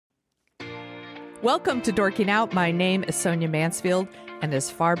Welcome to Dorking Out. My name is Sonia Mansfield, and as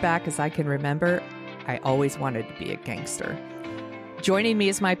far back as I can remember, I always wanted to be a gangster. Joining me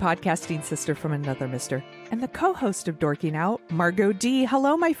is my podcasting sister from another mister, and the co-host of Dorking Out, Margo D.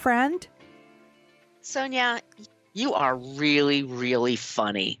 Hello, my friend. Sonia, you are really, really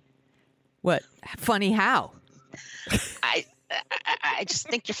funny. What? Funny how? I just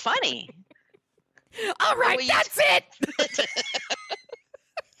think you're funny. All right, that's it.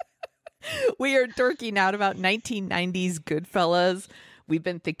 We are dorking out about 1990s Goodfellas. We've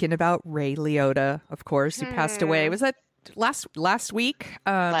been thinking about Ray Liotta, of course, who passed away. Was that last week?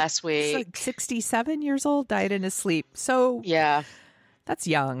 Last week. He's like 67 years old, died in his sleep. So yeah, that's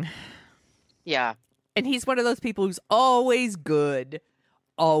young. Yeah. And he's one of those people who's always good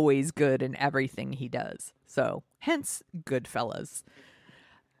in everything he does. So hence Goodfellas.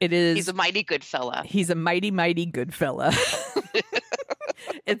 It is. He's a mighty good fella. He's a mighty, mighty good fella.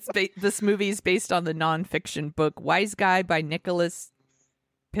 This movie is based on the nonfiction book Wise Guy by Nicholas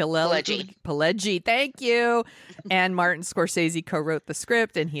Pileggi. Thank you. And Martin Scorsese co-wrote the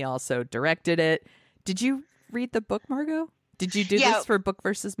script, and he also directed it. Did you read the book, Margo? Did you do this for book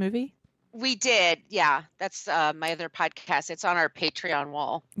versus movie? We did. Yeah. That's my other podcast. It's on our Patreon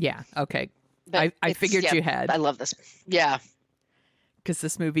wall. Yeah. Okay. I figured you had. I love this. Yeah. Because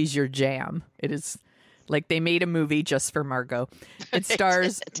this movie's your jam. It is like they made a movie just for Margo. It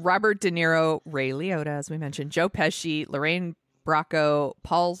stars Robert De Niro, Ray Liotta, as we mentioned, Joe Pesci, Lorraine Bracco,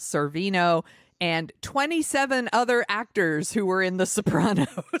 Paul Sorvino, and 27 other actors who were in The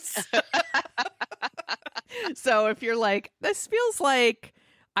Sopranos. So if you're like, this feels like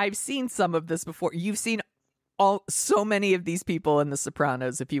I've seen some of this before. You've seen so many of these people in The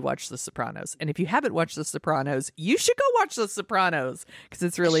Sopranos if you watch The Sopranos. And if you haven't watched The Sopranos, you should go watch The Sopranos because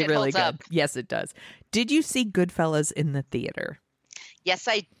it's really, really good. Up. Yes, it does. Did you see Goodfellas in the theater? Yes,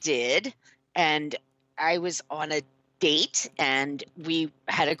 I did. And I was on a date and we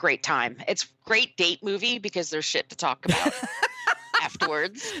had a great time. It's a great date movie because there's shit to talk about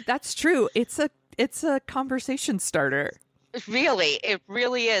afterwards. That's true. It's a conversation starter. It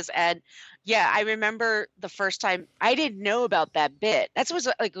really is. And yeah, I remember the first time I didn't know about that bit. That's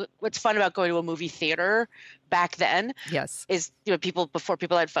what's fun about going to a movie theater back then. Yes. Is, before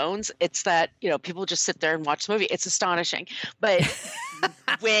people had phones, it's that, people just sit there and watch the movie. It's astonishing. But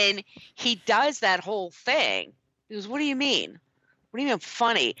when he does that whole thing, he goes, what do you mean? What do you mean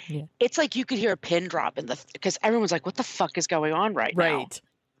funny? Yeah. It's like you could hear a pin drop because everyone's like, what the fuck is going on right now? Right.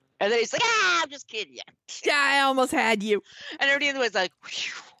 And then he's like, I'm just kidding you. Yeah, I almost had you. And everybody was like,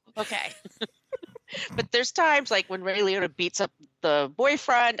 whew. Okay. But there's times like when Ray Liotta beats up the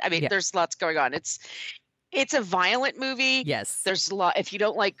boyfriend. I mean, There's lots going on. It's a violent movie. Yes. There's a lot. If you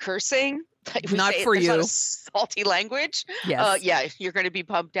don't like cursing, not for you. A lot of salty language. Yes. You're going to be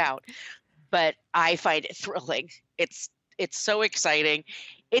pumped out. But I find it thrilling. It's so exciting.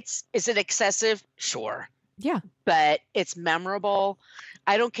 Is it excessive? Sure. Yeah. But it's memorable.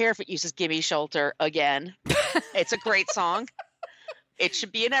 I don't care if it uses Gimme Shelter again. It's a great song. It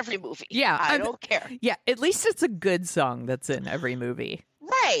should be in every movie. Yeah. I don't care. Yeah. At least it's a good song that's in every movie.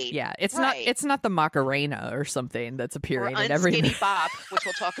 Right. Yeah. It's not the Macarena or something that's appearing in every movie. Bop, which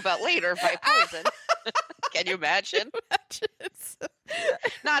we'll talk about later by Poison. Can you imagine?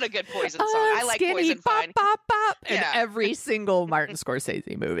 Not a good Poison song. I like Poison fine. Bop, bop in every single Martin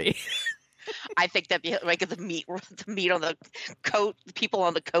Scorsese movie. I think that'd be like the meat on the coat, the people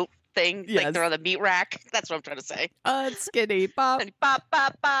on the coat thing, like they're on the meat rack. That's what I'm trying to say. Skinny bop. Bop,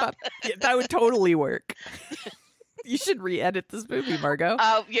 bop, bop. Yeah, that would totally work. You should re-edit this movie, Margo.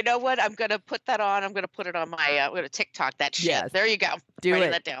 You know what? I'm going to put that on. I'm going to put it on my, I'm going to TikTok that shit. Yes. There you go. Writing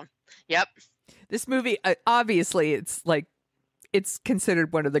that down. Yep. This movie, obviously, it's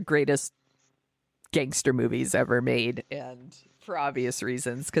considered one of the greatest gangster movies ever made. And for obvious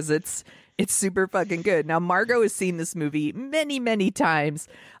reasons, because it's super fucking good. Now, Margo has seen this movie many, many times.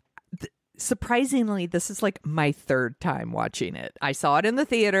 Surprisingly, this is like my third time watching it. I saw it in the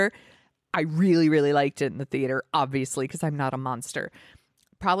theater. I really, really liked it in the theater, obviously, because I'm not a monster.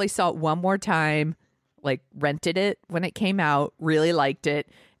 Probably saw it one more time, like rented it when it came out, really liked it.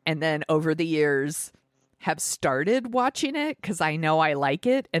 And then over the years have started watching it because I know I like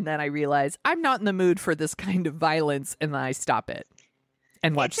it. And then I realize I'm not in the mood for this kind of violence. And then I stop it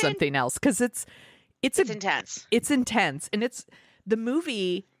and watch something else because it's intense. It's intense. And the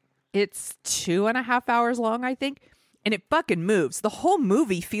movie, it's 2.5 hours long, I think. And it fucking moves. The whole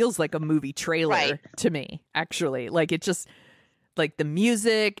movie feels like a movie trailer to me, actually. Like it just, like the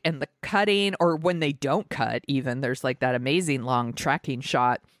music and the cutting, or when they don't cut even, there's like that amazing long tracking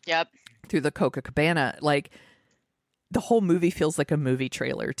shot through the Coca Cabana. Like the whole movie feels like a movie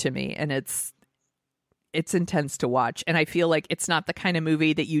trailer to me. And it's it's intense to watch. And I feel like it's not the kind of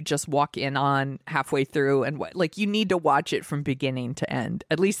movie that you just walk in on halfway through and like you need to watch it from beginning to end.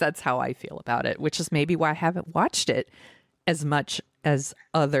 At least that's how I feel about it, which is maybe why I haven't watched it as much as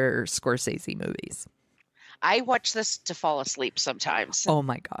other Scorsese movies. I watch this to fall asleep sometimes. Oh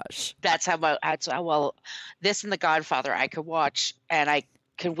my gosh. That's how well this and The Godfather I could watch, and I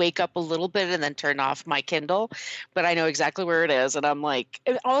can wake up a little bit and then turn off my Kindle, but I know exactly where it is. And I'm like,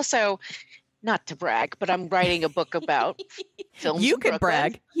 also, not to brag, but I'm writing a book about films. You can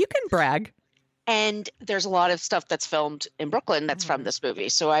brag. You can brag. And there's a lot of stuff that's filmed in Brooklyn that's from this movie.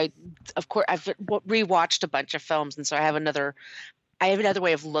 So I've rewatched a bunch of films, and so I have another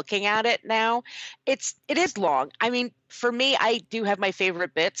way of looking at it now. It is long. I mean, for me, I do have my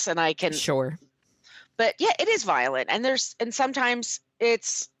favorite bits, and I can sure. But yeah, it is violent, and sometimes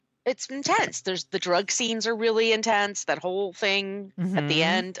it's intense. There's the drug scenes are really intense. That whole thing at the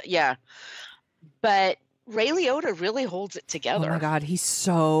end, yeah. But Ray Liotta really holds it together. Oh my God, he's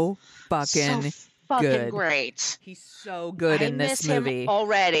so fucking good. Great. He's so good in this movie him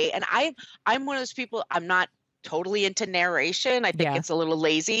already. And I'm one of those people. I'm not totally into narration. I think it's a little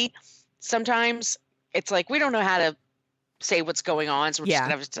lazy. Sometimes it's like we don't know how to say what's going on, so we're just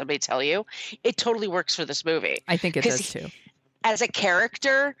gonna have somebody tell you. It totally works for this movie. I think it does too. As a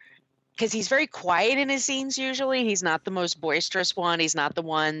character, because he's very quiet in his scenes usually. He's not the most boisterous one. He's not the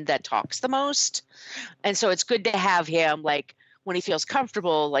one that talks the most. And so it's good to have him, like, when he feels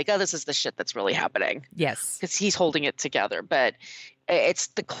comfortable, like, oh, this is the shit that's really happening. Yes. Because he's holding it together. But it's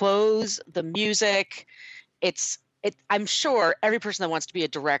the clothes, the music. I'm sure every person that wants to be a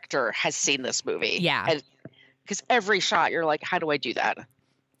director has seen this movie. Yeah. Because every shot, you're like, how do I do that?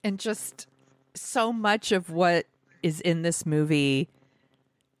 And just so much of what is in this movie,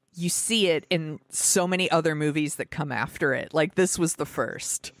 you see it in so many other movies that come after it. Like, this was the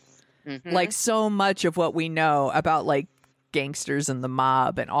first. Like, so much of what we know about, like, gangsters and the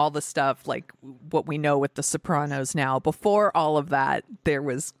mob and all the stuff, like, what we know with The Sopranos now. Before all of that, there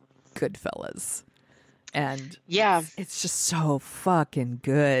was Goodfellas. And it's just so fucking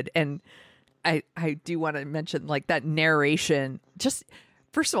good. And I do want to mention, like, that narration. Just,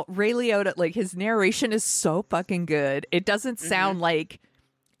 first of all, Ray Liotta, like, his narration is so fucking good. It doesn't sound like...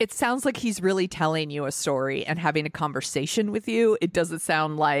 It sounds like he's really telling you a story and having a conversation with you. It doesn't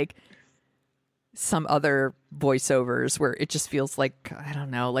sound like some other voiceovers where it just feels like, I don't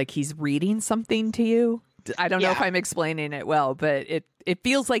know, like he's reading something to you. I don't know if I'm explaining it well, but it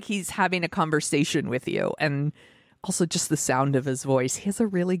feels like he's having a conversation with you. And also just the sound of his voice. He has a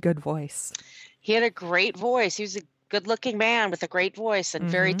really good voice. He had a great voice. He was a good-looking man with a great voice and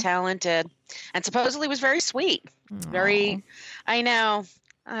very talented. And supposedly was very sweet. Very, I know.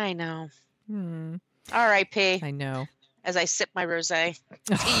 R.I.P. I know. As I sip my rosé.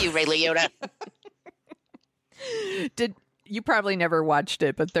 To you, Ray Liotta. You probably never watched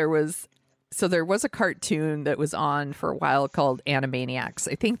it, but there was a cartoon that was on for a while called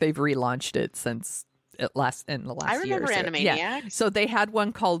Animaniacs. I think they've relaunched it since in the last year. I remember Animaniacs. Yeah. So they had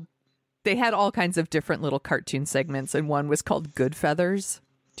all kinds of different little cartoon segments, and one was called Goodfellas.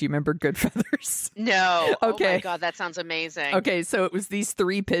 Do you remember Goodfellas? No. Okay. Oh my God, that sounds amazing. Okay, so it was these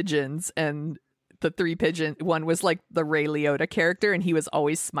three pigeons, and one was like the Ray Liotta character, and he was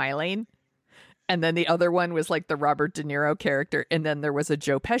always smiling. And then the other one was like the Robert De Niro character, and then there was a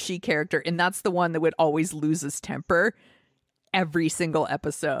Joe Pesci character, and that's the one that would always lose his temper every single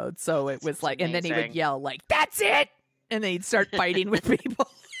episode. So it was like, and then he would yell like, "That's it!" And then he'd start fighting with people.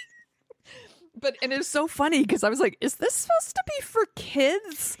 And it was so funny because I was like, is this supposed to be for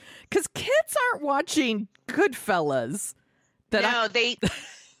kids? Because kids aren't watching Goodfellas.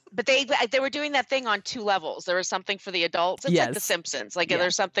 But they were doing that thing on two levels. There was something for the adults. It's like The Simpsons. Like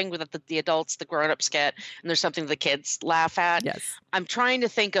there's something with the adults, the grown-ups get, and there's something the kids laugh at. Yes. I'm trying to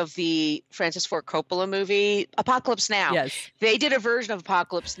think of the Francis Ford Coppola movie, Apocalypse Now. Yes. They did a version of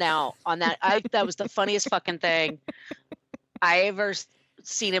Apocalypse Now on that. That was the funniest fucking thing I ever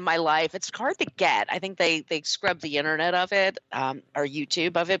seen in my life. It's hard to get. I think they scrubbed the internet of it, or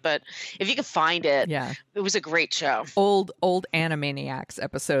YouTube of it, but if you could find it, it was a great show. Old Animaniacs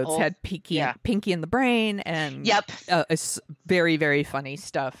episodes had Pinky and the Brain, and it's very, very funny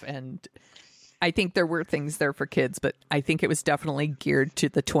stuff. And I think there were things there for kids, but I think it was definitely geared to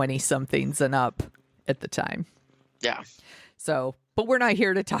the 20-somethings and up at the time. Yeah. So, but we're not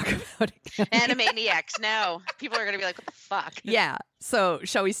here to talk about it. Animaniacs, no. People are going to be like, what the fuck? Yeah. So,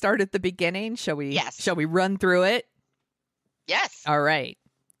 shall we start at the beginning? Shall we run through it? Yes. All right.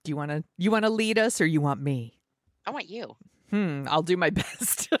 You want to lead us, or you want me? I want you. I'll do my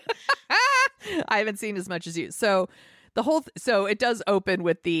best. I haven't seen as much as you. So, So it does open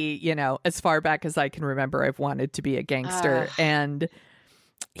with the, as far back as I can remember, I've wanted to be a gangster. And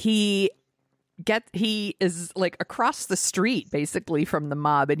he is like across the street basically from the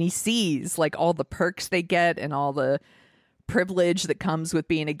mob, and he sees like all the perks they get and all the privilege that comes with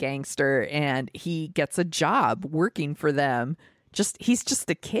being a gangster, and he gets a job working for them. He's just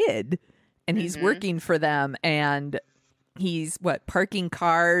a kid, and he's working for them, and he's parking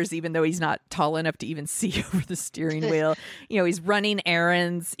cars, even though he's not tall enough to even see over the steering wheel. He's running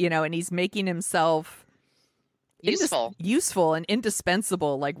errands, and he's making himself useful and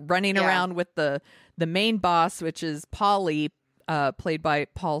indispensable, like running around with the main boss, which is Paulie, played by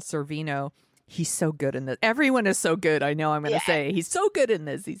Paul Sorvino. He's so good in this. Everyone is so good. I know I'm going to say he's so good in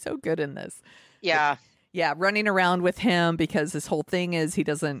this. He's so good in this. Yeah. Yeah. Running around with him because his whole thing is he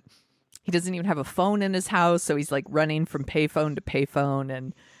doesn't even have a phone in his house. So he's like running from payphone to payphone,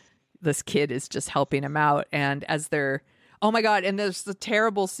 and this kid is just helping him out. And oh my God. And there's the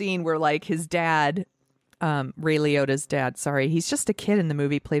terrible scene where like his dad, Ray Liotta's dad, sorry, he's just a kid in the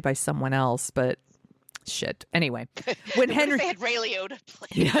movie played by someone else, but shit. Anyway, when Henry they had Ray Liotta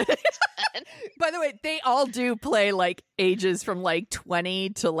play. By the way, they all do play like ages from like 20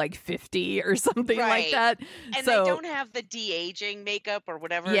 to like 50 or something like that. And they don't have the de-aging makeup or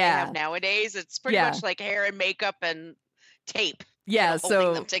whatever they have nowadays. It's pretty much like hair and makeup and tape. Yeah,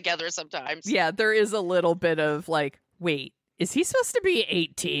 holding them together sometimes. Yeah, there is a little bit of like, wait, is he supposed to be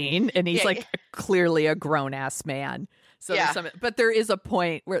 18? And he's clearly a grown-ass man. So but there is a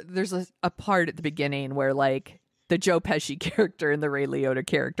point where there's a part at the beginning where like the Joe Pesci character and the Ray Liotta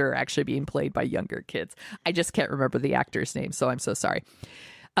character are actually being played by younger kids. I just can't remember the actor's name, so I'm so sorry.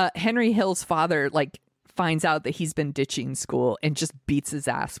 Henry Hill's father like finds out that he's been ditching school and just beats his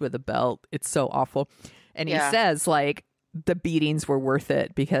ass with a belt. It's so awful. And he says like the beatings were worth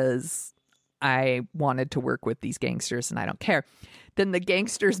it because I wanted to work with these gangsters and I don't care. Then the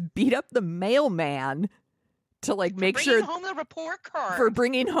gangsters beat up the mailman to like make sure home the report card. For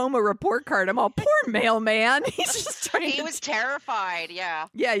bringing home a report card. I'm all, poor mailman. He's just trying He was terrified, yeah.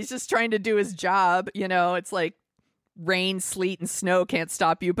 Yeah, he's just trying to do his job. It's like rain, sleet, and snow can't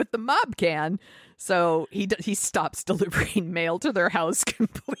stop you, but the mob can. So he stops delivering mail to their house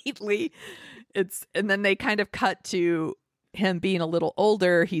completely. And then they kind of cut to him being a little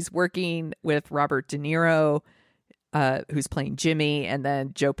older. He's working with Robert De Niro, who's playing Jimmy, and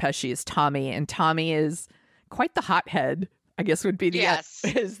then Joe Pesci is Tommy, and Tommy is quite the hothead, I guess would be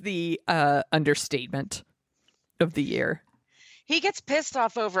the understatement of the year. He gets pissed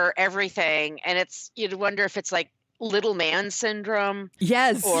off over everything, and you'd wonder if it's like little man syndrome.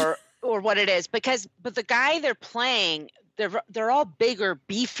 Yes. Or what it is, but the guy they're playing, they're all bigger,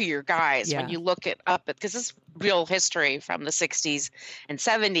 beefier guys when you look it up, because it's real history from the 60s and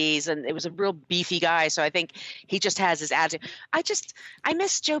 70s, and it was a real beefy guy. So I think he just has his attitude. I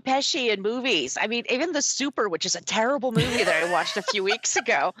miss Joe Pesci in movies. I mean, even The Super, which is a terrible movie that I watched a few weeks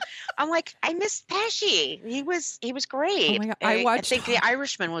ago. I'm like, I miss Pesci. He was great. Oh my God. I think The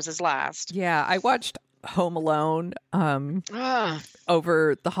Irishman was his last. Yeah, I watched Home Alone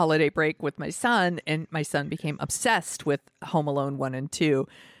over the holiday break with my son, and my son became obsessed with Home Alone 1 and 2.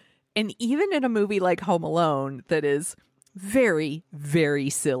 And even in a movie like Home Alone that is very, very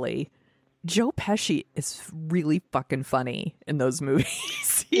silly, Joe Pesci is really fucking funny in those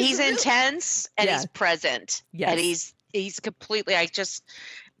movies. He's intense and he's present. Yes. And he's completely, I just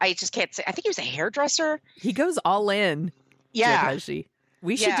can't say. I think he was a hairdresser. He goes all in. Yeah. Joe Pesci.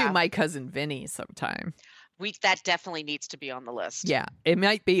 We should do My Cousin Vinny sometime. That definitely needs to be on the list. Yeah, it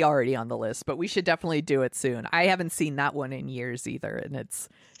might be already on the list, but we should definitely do it soon. I haven't seen that one in years either, and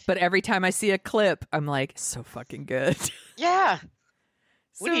but every time I see a clip, I'm like, so fucking good. Yeah. So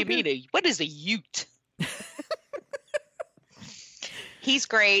what do you mean? What is a ute? He's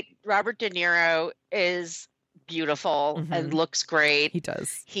great. Robert De Niro is beautiful and looks great. He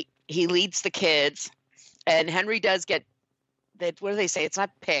does. He leads the kids, and Henry does get that. What do they say? It's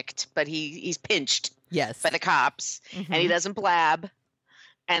not picked, but he's pinched. Yes. By the cops, and he doesn't blab,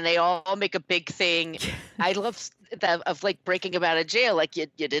 and they all make a big thing. I love of like breaking him out of jail. Like you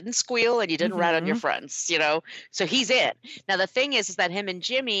didn't squeal and you didn't rat on your friends, So he's in. Now the thing is that him and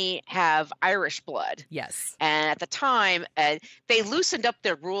Jimmy have Irish blood. Yes. And at the time, they loosened up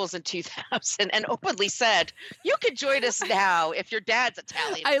their rules in 2000 and openly said, "You can join us now if your dad's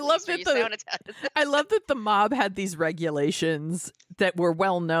Italian." I love that the mob had these regulations that were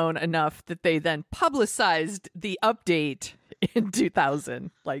well known enough that they then publicized the update in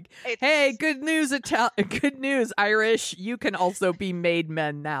 2000. Like, hey, good news, Irish, you can also be made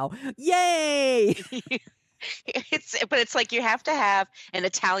men now. Yay! But it's like you have to have an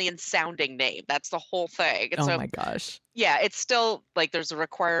Italian sounding name. That's the whole thing. And Oh so my gosh. yeah, it's still like there's a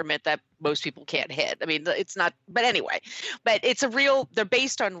requirement that most people can't hit. I mean, it's not, but anyway, but they're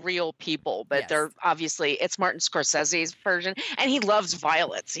based on real people, but Yes. they're obviously, it's Martin Scorsese's version, and he loves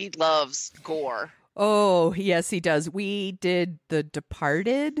violence. He loves gore. Oh, yes, he does. We did The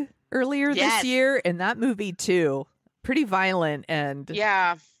Departed earlier Yes. this year, and that movie too. Pretty violent and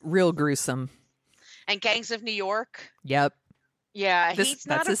Yeah. real gruesome. And Gangs of New York. Yep. Yeah, That's he's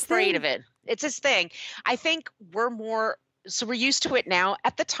not his afraid thing. of it. It's his thing. I think we're used to it now.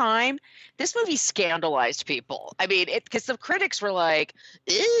 At the time, this movie scandalized people. I mean, because the critics were like,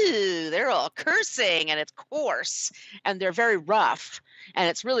 "Ew, they're all cursing and it's coarse and they're very rough and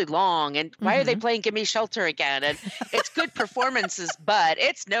it's really long and why are they playing Gimme Shelter again? And it's good performances, but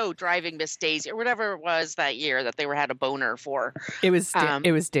it's no Driving Miss Daisy or whatever it was that year that they had a boner for." It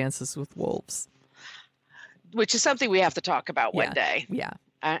was Dances with Wolves. Which is something we have to talk about one day. Yeah.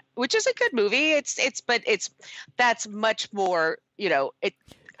 Which is a good movie. That's much more,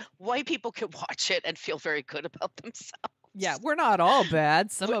 white people can watch it and feel very good about themselves. Yeah, we're not all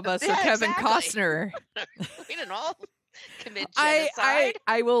bad. Some of us are Kevin exactly. Costner. We didn't all commit genocide.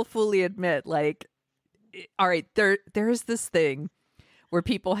 I will fully admit, like, all right, there's this thing where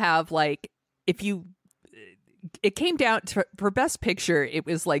people have, like, it came down to, for Best Picture, it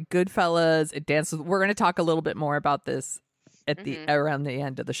was like Goodfellas, it Dances. We're going to talk a little bit more about this at around the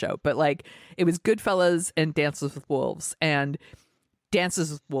end of the show, but like it was Goodfellas and Dances with Wolves, and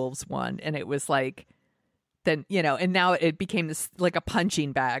Dances with Wolves won, and it was like, then and now it became this like a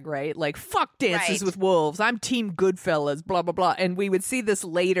punching bag, right? Like, fuck Dances with Wolves, I'm team Goodfellas, blah blah blah. And we would see this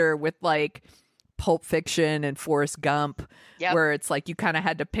later with like Pulp Fiction and Forrest Gump, where it's like you kind of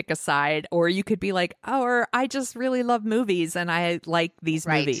had to pick a side, or you could be like, oh, or I just really love movies and I like these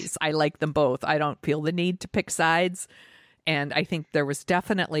movies. I like them both. I don't feel the need to pick sides. And I think there was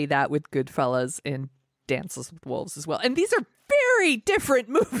definitely that with Goodfellas and Dances with Wolves as well. And these are very different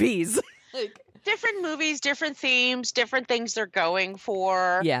movies. Different movies, different themes, different things they're going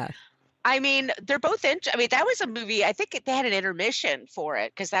for. Yeah. I mean, they're both I mean, that was a movie. I think they had an intermission for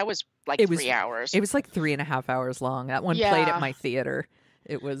it because that was like 3 hours. It was like 3.5 hours long. That one played at my theater.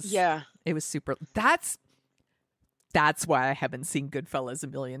 It was It was super. That's why I haven't seen Goodfellas a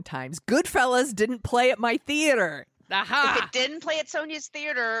million times. Goodfellas didn't play at my theater. Aha! If it didn't play at Sonia's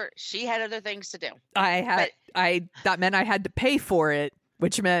theater, she had other things to do. That meant I had to pay for it,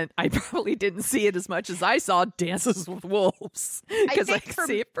 which meant I probably didn't see it as much as I saw Dances with Wolves because I could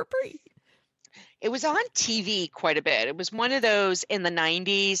see it for free. It was on TV quite a bit. It was one of those in the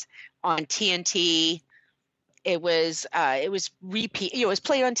 90s on TNT. It was repeat. It was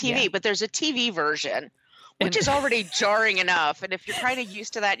played on TV, but there's a TV version, which is already jarring enough. And if you're kind of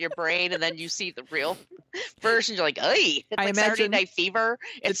used to that in your brain, and then you see the real version, you're like, "Hey!" It's like Saturday Night Fever.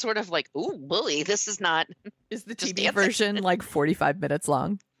 It's sort of like, "Ooh, bully! This is not." Is the TV version like 45 minutes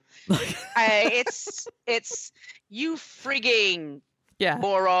long? It's you frigging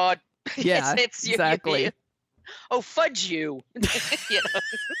moron. Yeah, it's exactly. Oh, fudge you! It's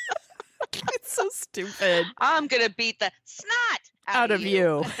so stupid. I'm gonna beat the snot out of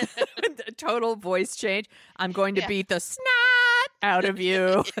you. Total voice change. I'm going to beat the snot out of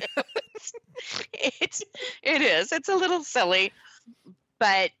you. It is. It's a little silly,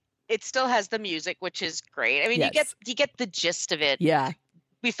 but it still has the music, which is great. I mean, you get the gist of it. Yeah.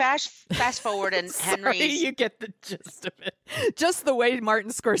 We fast forward and Henry's. You get the gist of it. Just the way Martin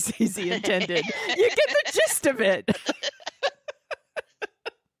Scorsese intended. You get the gist of it.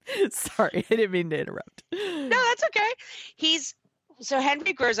 Sorry, I didn't mean to interrupt. No, that's okay. So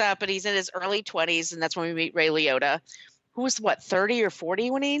Henry grows up and he's in his early 20s, and that's when we meet Ray Liotta, who was 30 or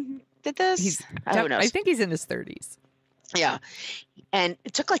 40 when he did this? Who knows? I think he's in his 30s. Yeah. And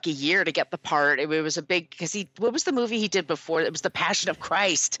it took like a year to get the part. It was a big, because what was the movie he did before? It was The Passion of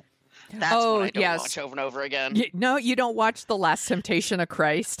Christ. That's what I don't watch over and over again. No, you don't watch The Last Temptation of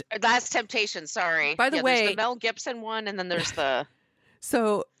Christ? Last Temptation, sorry. By the way, there's the Mel Gibson one, and then there's the...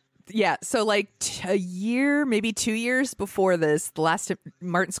 So like a year, maybe 2 years before this,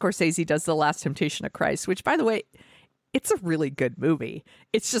 Martin Scorsese does The Last Temptation of Christ, which, by the way, it's a really good movie.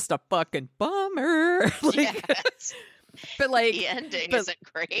 It's just a fucking bummer. Yes. But like the ending isn't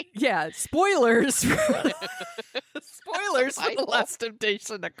great. Yeah, spoilers. Spoilers for The Last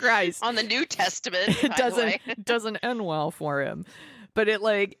Temptation of Christ. On the New Testament. It doesn't end well for him. But it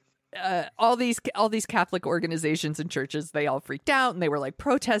like all these Catholic organizations and churches, they all freaked out and they were like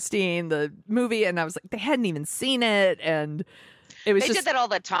protesting the movie, and I was like, they hadn't even seen it, and it was they did that all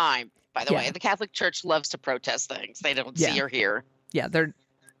the time, by the way. The Catholic Church loves to protest things they don't see or hear. Yeah,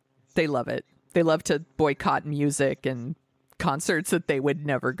 they love it. they love to boycott music and concerts that they would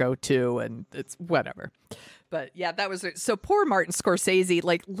never go to, and it's whatever. But yeah, that was so poor Martin Scorsese.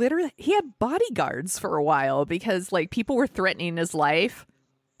 Like literally, he had bodyguards for a while because like people were threatening his life.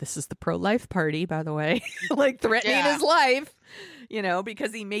 This is the pro-life party, by the way. Like threatening his life, you know,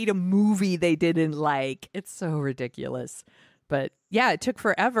 because he made a movie they didn't like. It's so ridiculous. But yeah, it took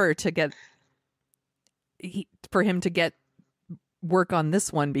forever to get for him to get work on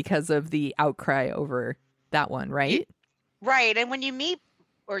this one because of the outcry over that one, right? Right. And when you meet,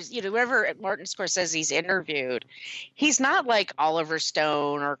 or, you know, whoever Martin Scorsese's interviewed, he's not like Oliver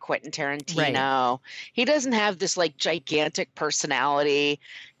Stone or Quentin Tarantino. Right. He doesn't have this like gigantic personality.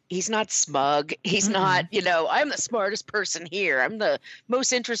 He's not smug. He's not, you know, I'm the smartest person here. I'm the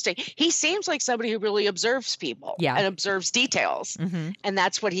most interesting. He seems like somebody who really observes people and observes details. And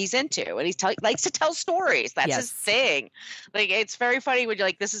that's what he's into. And he likes to tell stories. That's his thing. Like, it's very funny when you're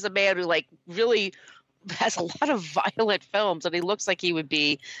like, this is a man who like really has a lot of violent films, and he looks like he would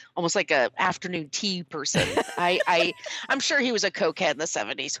be almost like a afternoon tea person. I'm sure he was a cokehead in the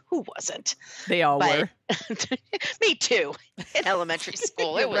 70s. Who wasn't? They all were. Me too. In elementary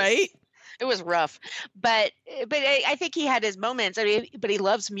school, it was right. It was rough, but I think he had his moments. I mean, but he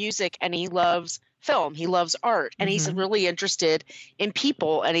loves music and he loves film. He loves art, and he's really interested in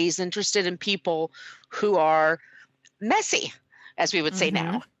people, and he's interested in people who are messy, as we would say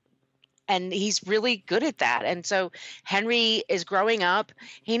now. And he's really good at that. And so Henry is growing up.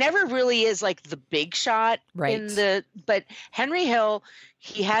 He never really is like the big shot but Henry Hill,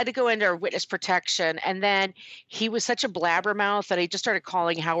 he had to go under witness protection. And then he was such a blabbermouth that he just started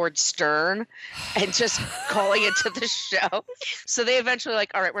calling Howard Stern and just calling into the show. So they eventually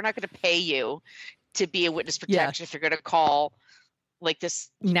like, all right, we're not going to pay you to be a witness protection if you're going to call like this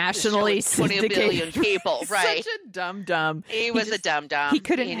nationally this 20 billion people. Right. Such a dumb. He was a dumb. He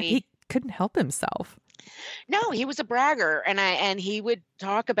couldn't help himself. No, he was a bragger, and he would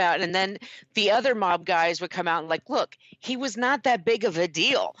talk about, and then the other mob guys would come out and like, look, he was not that big of a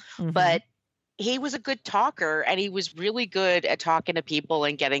deal, but he was a good talker, and he was really good at talking to people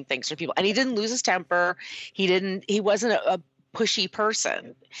and getting things from people, and he didn't lose his temper. He wasn't a pushy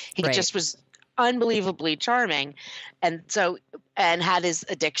person. He just was unbelievably charming, and had his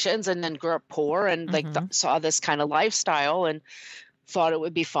addictions, and then grew up poor, and saw this kind of lifestyle and thought it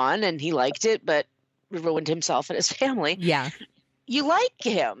would be fun, and he liked it, but ruined himself and his family. Yeah. You like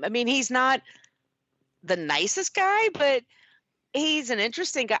him. I mean, he's not the nicest guy, but he's an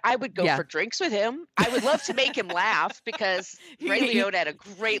interesting guy. I would go for drinks with him. I would love to make him laugh because Ray Liotta had a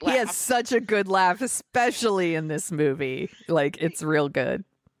great laugh. He has such a good laugh, especially in this movie. Like, it's real good.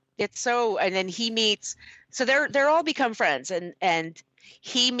 It's so, and then he meets, so they're all become friends, and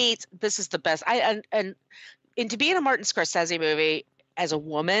he meets, this is the best. And to be in a Martin Scorsese movie, as a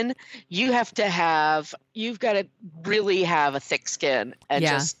woman, you've got to really have a thick skin and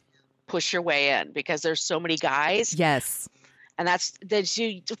just push your way in, because there's so many guys. Yes. And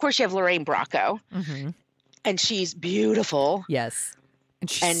of course you have Lorraine Bracco, and she's beautiful. Yes. And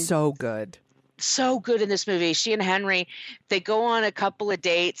she's so good. So good in this movie. She and Henry, they go on a couple of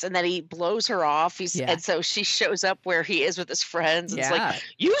dates, and then he blows her off. And so she shows up where he is with his friends. And it's like,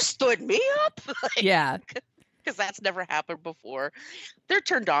 you stood me up? Because that's never happened before. They're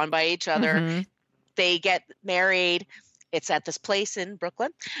turned on by each other. They get married. It's at this place in Brooklyn.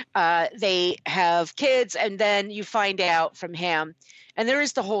 They have kids, and then you find out from him. And there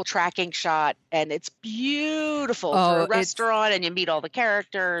is the whole tracking shot, and it's beautiful for a restaurant, and you meet all the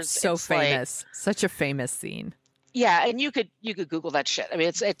characters. So it's famous. Such a famous scene. Yeah, and you could Google that shit. I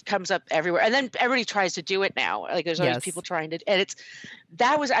mean, it comes up everywhere, and then everybody tries to do it now. Like there's always people trying to, and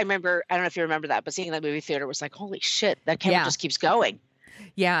I remember. I don't know if you remember that, but seeing that movie theater was like, holy shit, that camera just keeps going.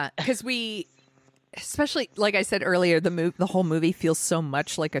 Yeah, because especially like I said earlier, the whole movie feels so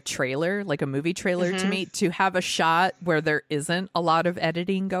much like a trailer, like a movie trailer to me. To have a shot where there isn't a lot of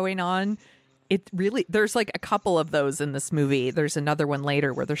editing going on, it really, there's like a couple of those in this movie. There's another one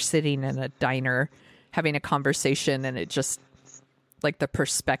later where they're sitting in a diner having a conversation, and it just like the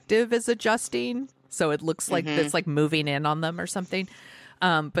perspective is adjusting, so it looks like it's like moving in on them or something.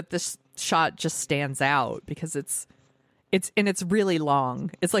 But this shot just stands out because it's really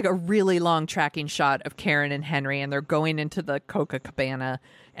long. It's like a really long tracking shot of Karen and Henry, and they're going into the Coca Cabana,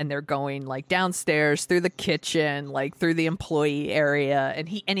 and they're going like downstairs through the kitchen, like through the employee area, and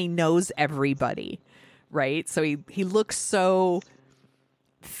he knows everybody, right? So he looks so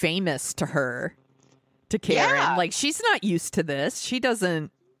famous to her. To Karen, like she's not used to this. He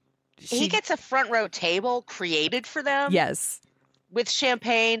gets a front row table created for them. Yes, with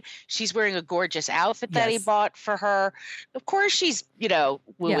champagne. She's wearing a gorgeous outfit that he Yes. bought for her. Of course, she's,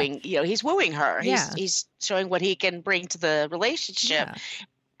 wooing, he's wooing her. Yeah. He's showing what he can bring to the relationship. Yeah.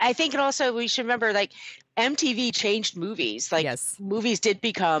 I think, and also we should remember, like, MTV changed movies. Like, Yes. movies did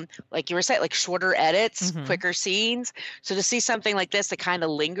become, like you were saying, like shorter edits, Mhm. quicker scenes. So to see something like this that kind of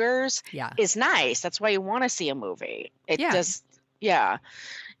lingers Yeah. is nice. That's why you want to see a movie. It Yeah. just, yeah.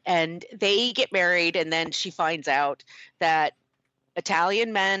 And they get married, and then she finds out that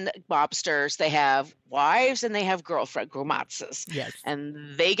Italian men, mobsters, they have wives and they have gromazes. Yes.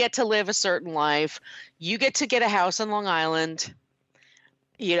 And they get to live a certain life. You get to get a house on Long Island,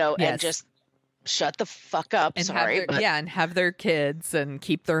 and Yes. just shut the fuck up. And Sorry, and have their kids and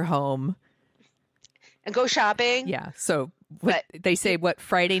keep their home. and go shopping. Yeah. So they say what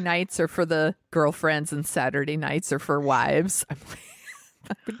Friday nights are for the girlfriends and Saturday nights are for wives. I'm like,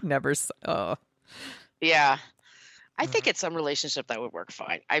 I would never. Oh. Yeah. I think it's some relationship that would work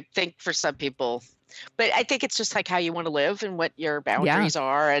fine. I think for some people, but I think it's just like how you want to live and what your boundaries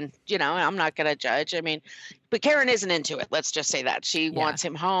are. And, I'm not going to judge. I mean, but Karen isn't into it. Let's just say that. She wants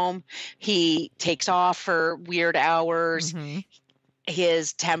him home. He takes off for weird hours. Mhm.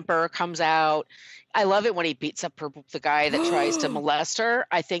 His temper comes out. I love it when he beats up the guy that tries to molest her.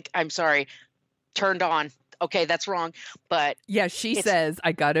 I'm sorry, turned on. Okay, that's wrong. But Yeah, she says,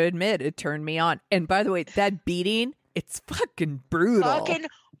 I got to admit, it turned me on. And by the way, that beating, it's fucking brutal. fucking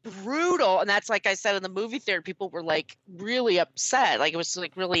brutal. And that's, like I said, in the movie theater, people were like really upset. Like, it was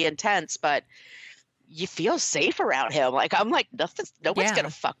like really intense, but you feel safe around him. Like, I'm like, nobody's going to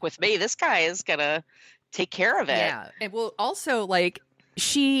fuck with me. This guy is going to take care of it. Yeah. And well, also, like,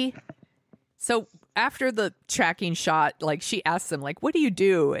 so after the tracking shot, like, she asks him, like, what do you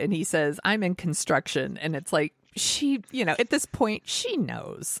do? And he says, I'm in construction. And it's like, she, at this point, she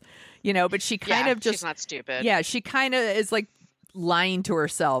knows, but she kind of just, she's not stupid. yeah, she kind of is like lying to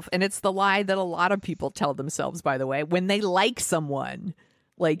herself. And it's the lie that a lot of people tell themselves, by the way, when they like someone,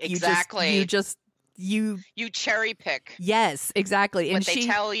 like Exactly. you cherry pick yes, exactly. what And they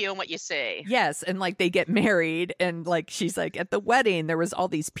tell you and what you say. yes, and like they get married, and like she's like, at the wedding there was all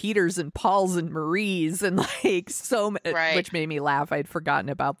these Peters and Pauls and Maries, and like Right. which made me laugh. I'd forgotten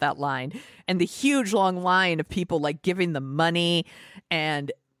about that line, and the huge long line of people like giving them money,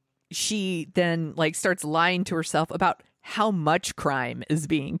 and she then like starts lying to herself about how much crime is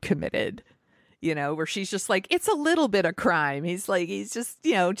being committed. Where she's just like, it's a little bit of crime. He's just,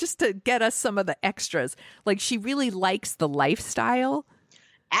 just to get us some of the extras. Like, she really likes the lifestyle.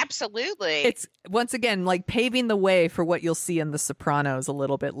 Absolutely. It's, once again, like paving the way for what you'll see in The Sopranos a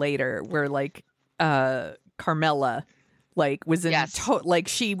little bit later, where like Carmela, like, was in, Yes. like,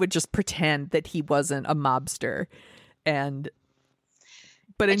 she would just pretend that he wasn't a mobster.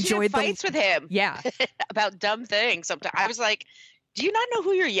 But And she had enjoyed fights with him. Yeah. About dumb things. Sometimes I was like, do you not know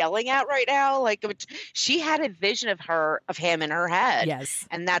who you're yelling at right now? Like, she had a vision of him in her head. Yes.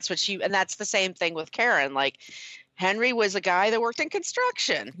 And that's the same thing with Karen. Like, Henry was a guy that worked in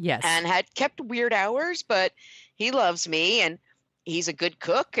construction. Yes. And had kept weird hours, but he loves me and he's a good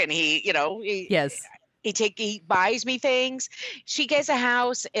cook, and Yes. he buys me things. She gets a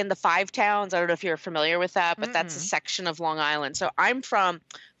house in the Five Towns. I don't know if you're familiar with that, but that's a section of Long Island. So I'm from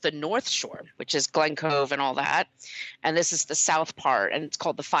the North Shore, which is Glen Cove and all that. And this is the south part, and it's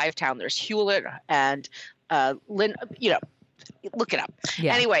called the Five Town. There's Hewlett and Lynn, look it up.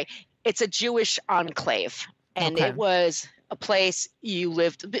 Yeah. Anyway, it's a Jewish enclave. And Okay. it was a place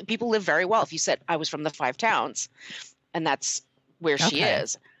people live very well. If you said, I was from the Five Towns, and that's where she Okay.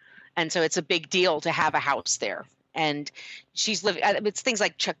 is. And so it's a big deal to have a house there. And she's living, it's things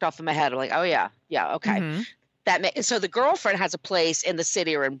like checked off in my head. I'm like, oh yeah, okay. Mhm. So the girlfriend has a place in the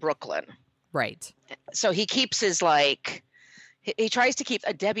city or in Brooklyn. Right. So he keeps his he tries to keep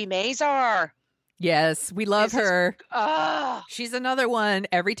a Debbie Mazar. Yes, we love her. Oh, She's another one.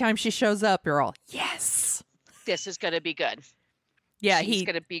 Every time she shows up, you're all, yes. this is going to be good. Yeah, She's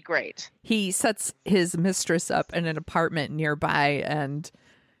going to be great. he sets his mistress up in an apartment nearby, and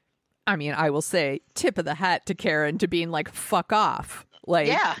I mean, I will say, tip of the hat to Karen to being like, fuck off. Like,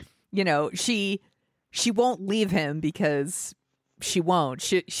 Yeah. she won't leave him because she won't.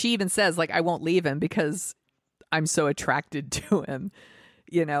 She even says, like, I won't leave him because I'm so attracted to him,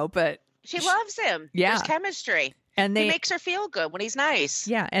 but She loves him. Yeah. There's chemistry. and He they makes her feel good when he's nice.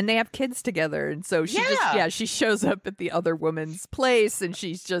 yeah, and they have kids together, and so Yeah. she shows up at the other woman's place, and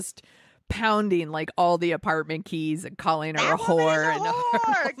she's just pounding like all the apartment keys and calling her That a woman whore. is a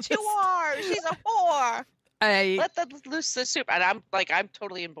whore. 2 R's. She's a whore. Let them loose the soup. And I'm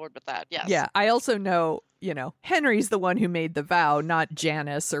totally on board with that. Yes. Yeah, I also know, Henry's the one who made the vow, not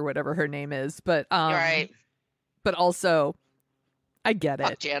Janice or whatever her name is, but You're right. but also I get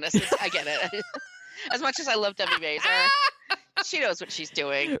Fuck it. Janice. I get it. As much as I love Debbie Mazar, she knows what she's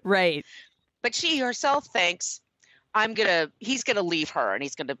doing. Right. But she herself thinks he's gonna leave her and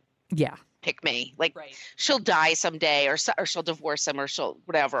he's gonna Yeah. pick me. Like Right. she'll die someday, or she'll divorce him, or she'll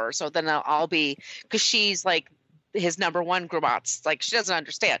whatever. So then I'll be, because she's like his number one gromats. Like she doesn't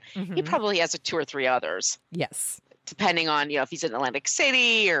understand. He Mhm. probably has 2 or 3 others, Yes. depending on if he's in Atlantic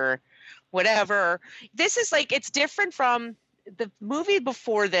City or whatever. This is like, it's different from the movie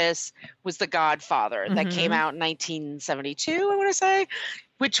before this was The Godfather that came Mhm. out in 1972, I want to say,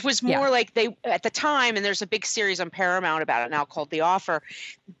 which was more like they at the time, and there's a big series on Paramount about it now called The Offer.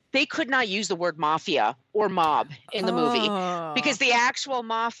 They could not use the word mafia or mob in the movie because the actual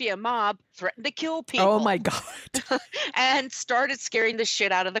mafia mob threatened to kill people. Oh my God. And started scaring the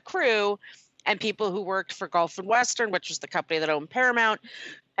shit out of the crew and people who worked for Gulf and Western, which was the company that owned Paramount.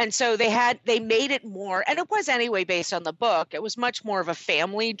 And so they made it more, and it was anyway based on the book. It was much more of a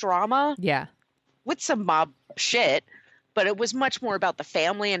family drama Yeah. with some mob shit, but it was much more about the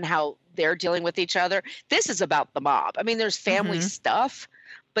family and how they're dealing with each other. This is about the mob. I mean, there's family stuff,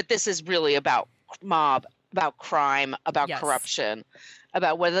 but this is really about mob, about crime, about corruption,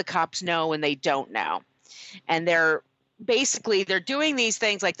 about what the cops know and they don't know. And they're doing these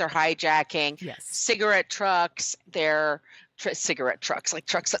things like they're hijacking cigarette trucks. They're cigarette trucks, like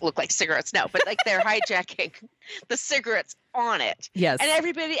trucks that look like cigarettes. No, but like they're hijacking the cigarettes on it. Yes.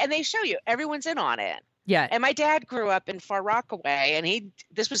 And they show you everyone's in on it. Yeah. And my dad grew up in Far Rockaway, and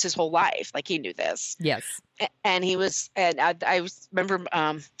this was his whole life. Like he knew this. Yes. And I remember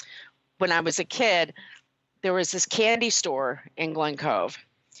when I was a kid, there was this candy store in Glen Cove,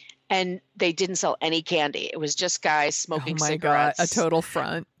 and they didn't sell any candy. It was just guys smoking cigarettes. God, a total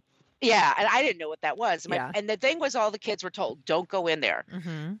front. Yeah, and I didn't know what that was. Yeah. And the thing was, all the kids were told, "Don't go in there."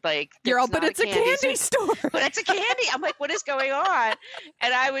 Like but it's a candy store. But it's a candy. I'm like, what is going on?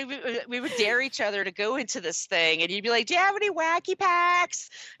 And we would dare each other to go into this thing, and you'd be like, "Do you have any wacky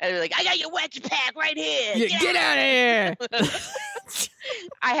packs?" And they're like, "I got your wacky pack right here. Get out of here!"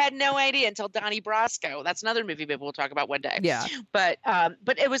 I had no idea until Donnie Brasco. That's another movie maybe we'll talk about one day. Yeah. But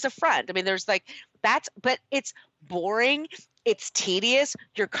it was a front. I mean, there's like but it's boring. It's tedious.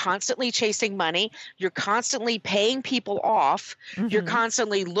 You're constantly chasing money. You're constantly paying people off. You're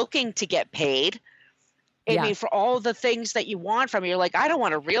constantly looking to get paid. I mean, for all the things that you want from it, you're like, I don't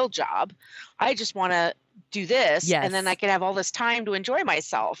want a real job. I just want to do this. And then I can have all this time to enjoy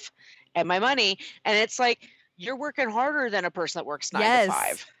myself and my money. And it's like, you're working harder than a person that works 9 to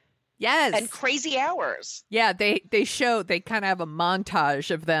 5. Yes. And crazy hours. Yeah, they kind of have a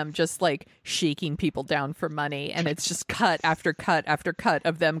montage of them just like shaking people down for money, and it's just cut after cut after cut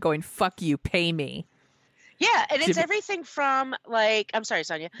of them going, "Fuck you, pay me." Yeah, and it's everything from like, I'm sorry,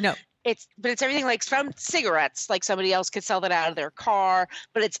 Sonia. No. It's everything like from cigarettes, like somebody else could sell that out of their car.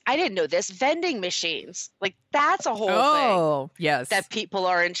 But I didn't know this, vending machines. Like that's a whole thing. Yes. That people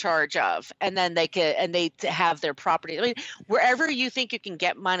are in charge of. And then they have their property. I mean, wherever you think you can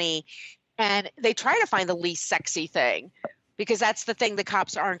get money, and they try to find the least sexy thing, because that's the thing the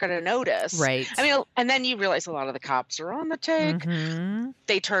cops aren't going to notice. Right. I mean, and then you realize a lot of the cops are on the take.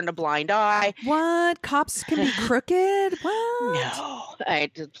 They turn a blind eye. What? Cops can be crooked? What? No.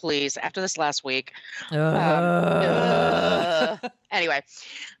 Please, after this last week. Anyway,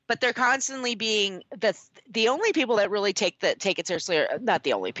 but they're constantly being the only people that really take it seriously are not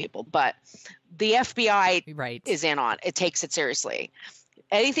the only people, but the FBI is in on it. Takes it seriously.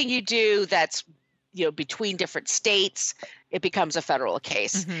 Anything you do that's between different states, it becomes a federal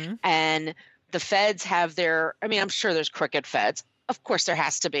case. And the feds have I'm sure there's crooked feds. Of course there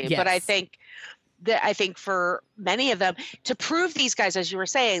has to be. Yes. But I think for many of them, to prove these guys, as you were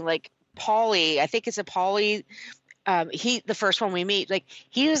saying, like Paulie, I think it's a Paulie, the first one we meet, like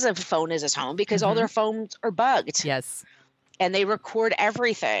he has a phone as his home because all their phones are bugged. Yes. And they record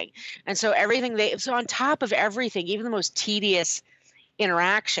everything. And so so on top of everything, even the most tedious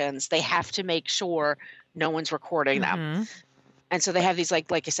interactions, they have to make sure no one's recording them. And so they have these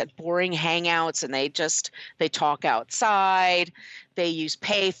like I said, boring hangouts, and they talk outside, they use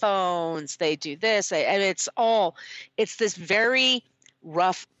pay phones, they do this, and it's this very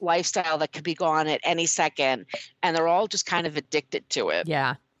rough lifestyle that could be gone at any second, and they're all just kind of addicted to it.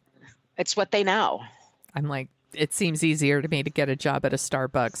 Yeah. It's what they know. I'm like, it seems easier to me to get a job at a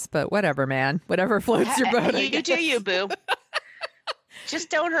Starbucks, but whatever, man. Whatever floats your boat. You do you, boo. Just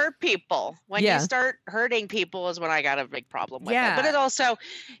don't hurt people. When you start hurting people is when I got a big problem with it. But it also,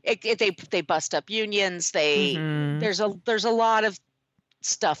 they bust up unions. There's a lot of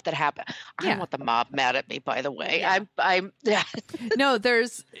stuff that happen. I don't want the mob mad at me, by the way. I'm No,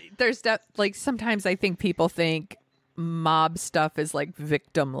 there's like sometimes I think people think mob stuff is like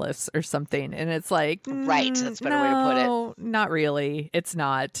victimless or something, and it's like Right, that's a better way to put it. No, not really. It's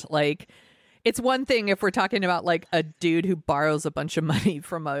not. Like, it's one thing if we're talking about like a dude who borrows a bunch of money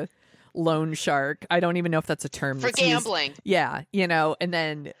from a loan shark. I don't even know if that's a term For that's used. gambling. Yeah, and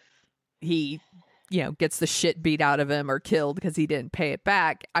then he, gets the shit beat out of him or killed because he didn't pay it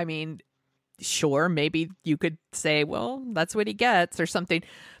back. I mean, sure, maybe you could say, well, that's what he gets or something.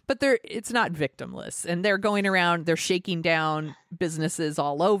 But it's not victimless. And they're going around, they're shaking down businesses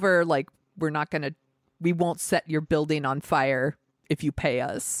all over. Like, we won't set your building on fire if you pay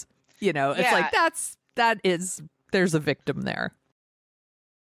us. It's like, there's a victim there.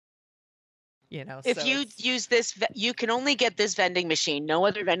 If you use this, you can only get this vending machine. No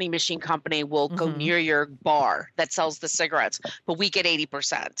other vending machine company will go near your bar that sells the cigarettes, but we get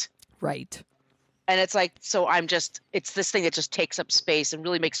 80%. Right. And it's like, so it's this thing that just takes up space and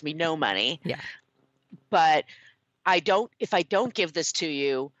really makes me no money. Yeah. But if I don't give this to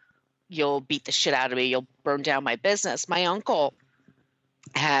you, you'll beat the shit out of me. You'll burn down my business. My uncle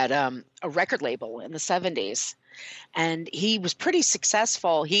had a record label in the 70s. And he was pretty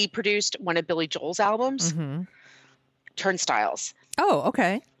successful. He produced one of Billy Joel's albums, Turnstiles. Oh,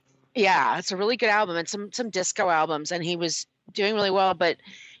 okay. Yeah, it's a really good album and some disco albums. And he was doing really well, but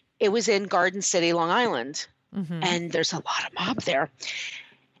it was in Garden City, Long Island. And there's a lot of mob there.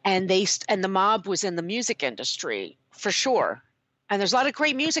 And the mob was in the music industry for sure. And there's a lot of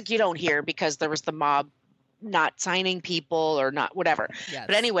great music you don't hear because there was the mob not signing people or not whatever. Yes.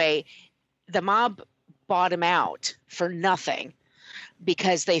 But anyway, the mob bought him out for nothing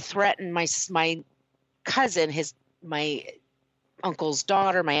because they threatened my cousin, my uncle's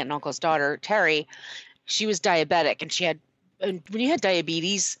daughter, my aunt and uncle's daughter, Terry. She was diabetic, and when you had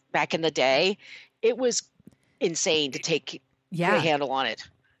diabetes back in the day, it was insane to take a handle on it.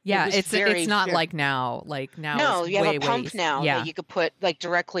 Yeah, it's not like now. Like now, no, you have a pump now that you could put like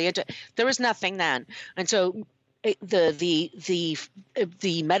directly into. There was nothing then, and so the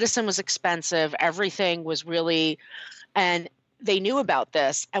medicine was expensive. Everything was really, and they knew about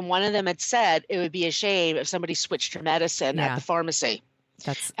this. And one of them had said it would be a shame if somebody switched your medicine at the pharmacy.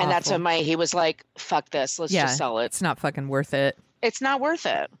 That's when he was like, "Fuck this, let's just sell it. It's not fucking worth it. It's not worth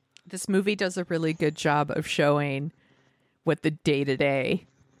it." This movie does a really good job of showing what the day-to-day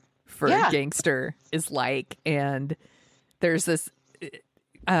for a gangster is like, and there's this.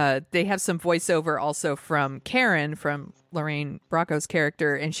 They have some voiceover also from Karen, from Lorraine Bracco's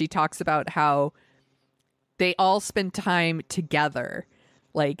character, and she talks about how they all spend time together.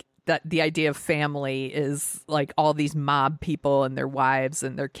 Like, that the idea of family is like all these mob people and their wives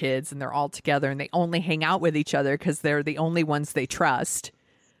and their kids, and they're all together and they only hang out with each other because they're the only ones they trust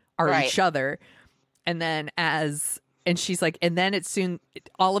are each other. And then and she's like, and then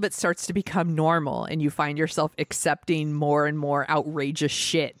all of it starts to become normal, and you find yourself accepting more and more outrageous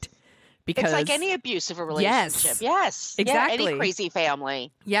shit. Because it's like any abuse of a relationship. Yes. Exactly. Yeah, any crazy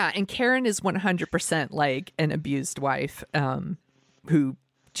family. Yeah. And Karen is 100% like an abused wife who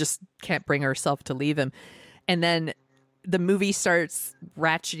just can't bring herself to leave him. And then the movie starts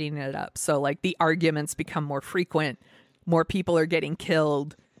ratcheting it up. So like the arguments become more frequent. More people are getting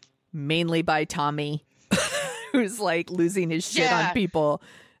killed, mainly by Tommy, who's like losing his shit on people.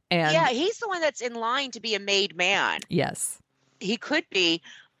 And he's the one that's in line to be a made man. Yes. He could be,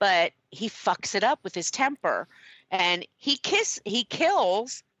 but he fucks it up with his temper. And he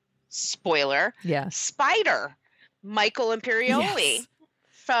kills, spoiler, Spider, Michael Imperioli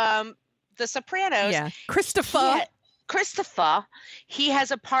from The Sopranos. Yeah. Christopher. He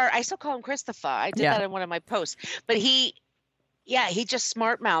has a part. I still call him Christopher. I did that in one of my posts. But he just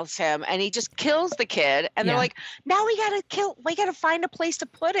smart mouths him, and he just kills the kid. And they're like, now we gotta find a place to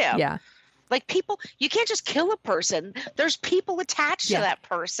put him. Yeah. Like, people, you can't just kill a person. There's people attached to that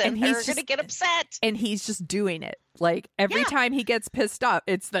person, and he's going to get upset. And he's just doing it. Like, every time he gets pissed off,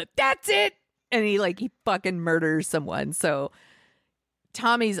 it's that's it. And he fucking murders someone. So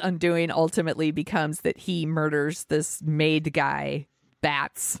Tommy's undoing ultimately becomes that he murders this maid guy,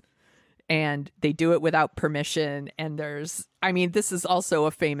 Bats. And they do it without permission. And this is also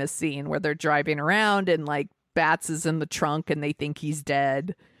a famous scene where they're driving around and like Bats is in the trunk and they think he's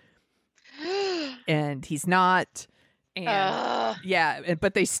dead. And he's not. And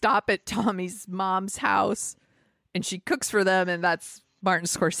but they stop at Tommy's mom's house and she cooks for them, and that's Martin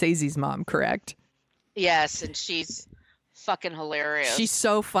Scorsese's mom, correct? Yes, and she's fucking hilarious. She's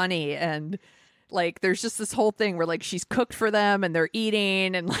so funny, and like there's just this whole thing where like she's cooked for them and they're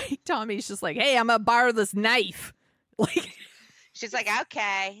eating, and like Tommy's just like, "Hey, I'm gonna borrow this knife." Like She's like,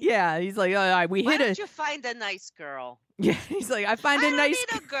 okay. Yeah, he's like, we Why hit don't it. you find a nice girl? Yeah, he's like, I find I a don't nice.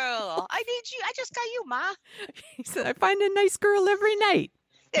 need a girl. I need you. I just got you, Ma. He said, I find a nice girl every night.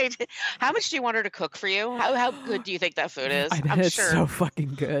 How much do you want her to cook for you? How good do you think that food is? I bet I'm it's sure. so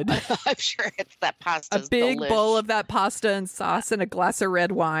fucking good. I'm sure it's that pasta. A big bowl of that pasta and sauce and a glass of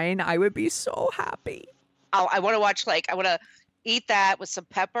red wine. I would be so happy. I want to watch I want to eat that with some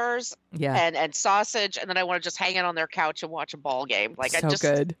peppers Yeah. and sausage, and then I want to just hang out on their couch and watch a ball game.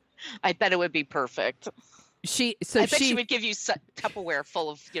 Good. I bet it would be perfect. I bet she would give you Tupperware full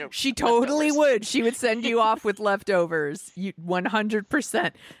of She totally would. She would send you off with leftovers.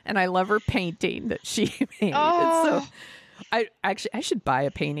 100%. And I love her painting that she made. Oh. So I should buy a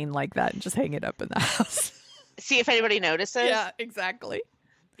painting like that and just hang it up in the house. See if anybody notices. Yeah, exactly.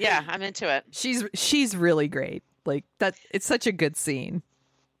 Yeah, I'm into it. She's really great. Like that. It's such a good scene.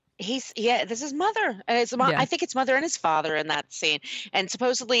 This is Mother. And I think it's Mother and his father in that scene. And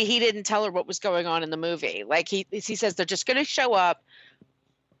supposedly he didn't tell her what was going on in the movie. Like he says they're just going to show up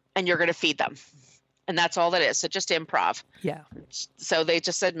and you're going to feed them. And that's all that is. So just improv. Yeah. So they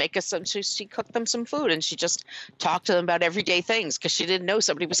just said, make us some, she cooked them some food and she just talked to them about everyday things because she didn't know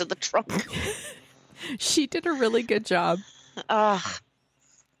somebody was in the trunk. She did a really good job.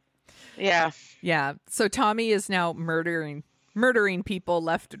 Yeah. Yeah. So Tommy is now murdering people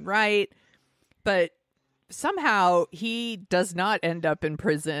left and right, but somehow he does not end up in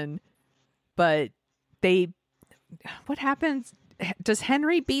prison. But what happens? Does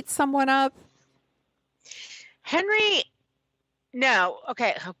Henry beat someone up? Henry, no.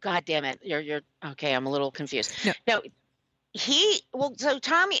 Okay. Oh, God damn it. You're okay. I'm a little confused. No, so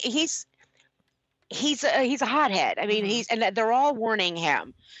Tommy, he's a hothead. I mean, and they're all warning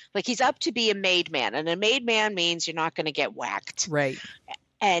him. Like he's up to be a made man, and a made man means you're not going to get whacked. Right.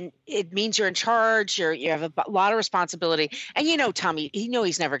 And it means you're in charge. You have a lot of responsibility. And Tommy,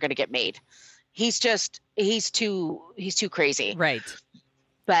 he's never going to get made. He's too crazy. Right.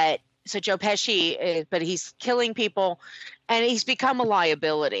 But so Joe Pesci, but he's killing people, and he's become a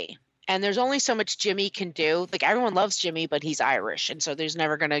liability. And there's only so much Jimmy can do. Like everyone loves Jimmy, but he's Irish, and so he's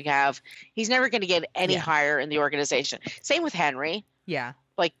never going to get any higher in the organization. Same with Henry. Yeah.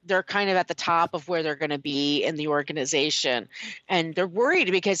 Like they're kind of at the top of where they're going to be in the organization, and they're worried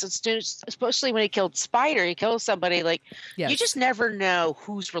because especially when he killed Spider, he kills somebody like you just never know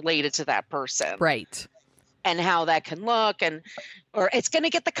who's related to that person, right? And how that can look, or it's going to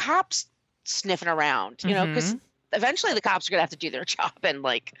get the cops sniffing around, because eventually the cops are going to have to do their job and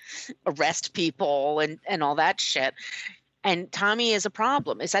arrest people and all that shit. And Tommy is a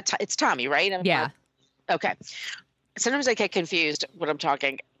problem. It's Tommy, right? Yeah. Okay. Sometimes I get confused when I'm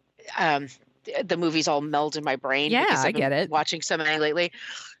talking. The movies all meld in my brain. Yeah, because I get it. Watching so many lately.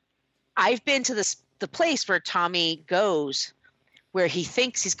 I've been to the place where Tommy goes, where he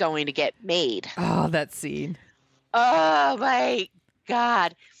thinks he's going to get made. Oh, that scene. Oh my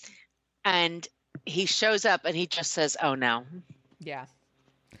God! And he shows up and he just says, "Oh no." Yeah.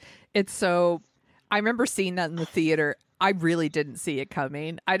 It's so. I remember seeing that in the theater. I really didn't see it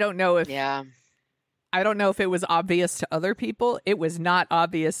coming. I don't know if it was obvious to other people. It was not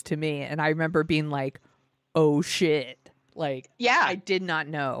obvious to me. And I remember being like, oh shit. I did not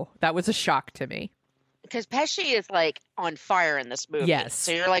know. That was a shock to me. Because Pesci is on fire in this movie. Yes.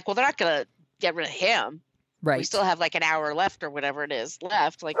 So you're like, well, they're not going to get rid of him. Right. We still have an hour left or whatever it is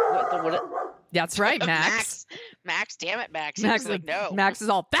left. That's right, Max. Max, damn it, Max. Max is like, no. Max is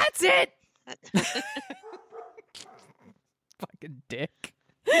all, that's it. Fucking dick.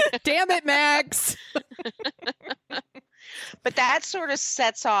 Damn it, Max. But that sort of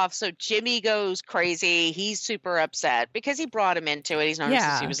sets off. So Jimmy goes crazy. He's super upset because he brought him into it. He's known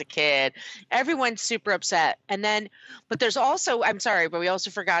since he was a kid. Everyone's super upset. And then, but there's also, I'm sorry, but we also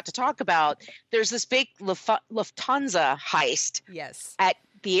forgot to talk about, there's this big Lufthansa heist. Yes. At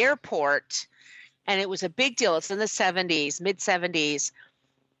the airport. And it was a big deal. It's in the 70s, mid 70s.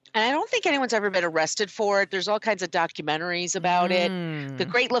 And I don't think anyone's ever been arrested for it. There's all kinds of documentaries about it. The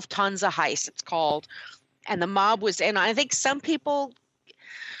Great Lufthansa Heist, it's called. And the mob was, and I think some people,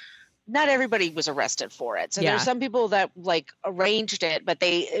 not everybody was arrested for it. So there's some people that arranged it, but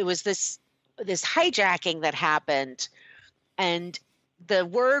it was this hijacking that happened. And the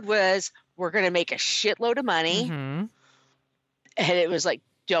word was, we're going to make a shitload of money. And it was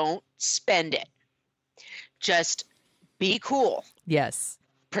don't spend it. Just be cool. Yes.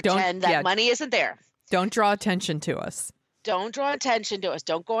 Pretend that money isn't there. Don't draw attention to us. Don't draw attention to us.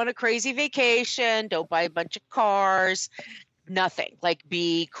 Don't go on a crazy vacation. Don't buy a bunch of cars. nothing, like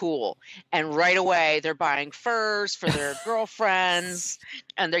be cool. And right away they're buying furs for their girlfriends,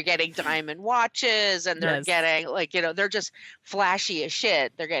 and they're getting diamond watches, and they're Yes. getting like, you know, they're just flashy as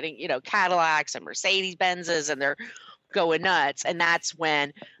shit. They're getting, you know, Cadillacs and Mercedes Benzes, and they're going nuts. And that's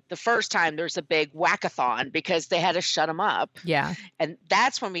when the first time there's a big whackathon because they had to shut them up. Yeah. And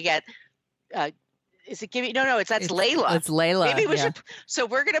that's when we get is it Gimme? No, that's Layla. It's Layla. Maybe we yeah. should. So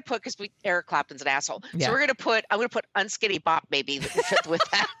we're gonna put, because Eric Clapton's an asshole. Yeah. So I'm gonna put Unskinny Bop Baby with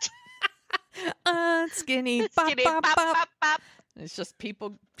that. Skinny bop, Skinny bop, bop, bop. bop, bop. It's just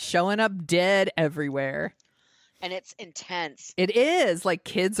people showing up dead everywhere. And it's intense. It is. Like,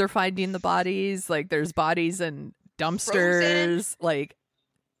 kids are finding the bodies. Like, there's bodies in dumpsters. Like,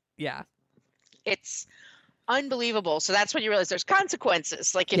 yeah. It's unbelievable. So that's when you realize there's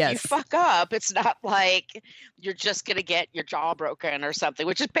consequences. Like, if you Yes. fuck up, it's not like you're just gonna get your jaw broken or something,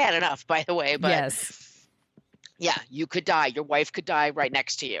 which is bad enough, by the way. But Yes. yeah, you could die. Your wife could die right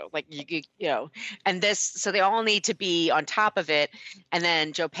next to you. Like, you know, and this, so they all need to be on top of it. And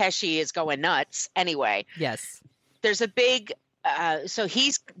then Joe Pesci is going nuts anyway. Yes. There's a big, so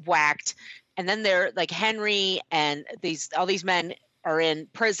he's whacked. And then they're like Henry and all these men are in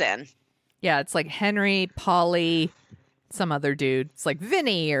prison. Yeah, it's like Henry, Polly, some other dude. It's like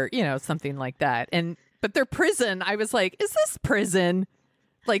Vinny or, you know, something like that. But their prison, I was like, is this prison?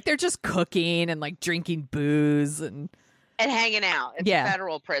 Like, they're just cooking and like drinking booze and hanging out. It's Yeah. a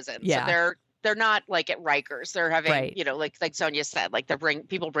federal prison. Yeah. So they're not like at Rikers. They're having, Right. you know, like Sonia said, like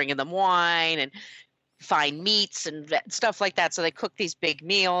people bringing them wine and fine meats and stuff like that. So they cook these big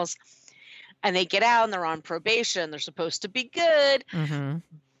meals, and they get out and they're on probation. They're supposed to be good,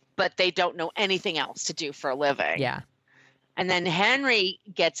 but they don't know anything else to do for a living. yeah. And then Henry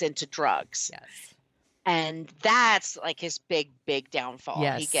gets into drugs. Yes. And that's like his big downfall.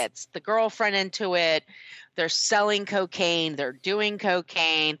 Yes. He gets the girlfriend into it. They're selling cocaine. They're doing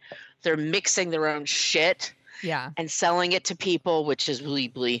cocaine. They're mixing their own shit Yeah. and selling it to people, which is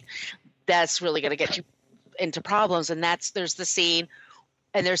really, that's really going to get you into problems. And there's the scene,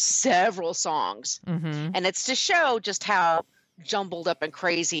 and there's several songs. And it's to show just how jumbled up and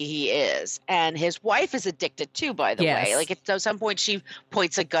crazy he is. And his wife is addicted too, by the Yes. way. Like, at some point she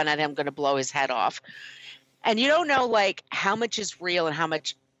points a gun at him, going to blow his head off. And you don't know like how much is real and how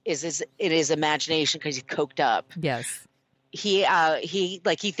much is in his imagination because he's coked up. Yes. He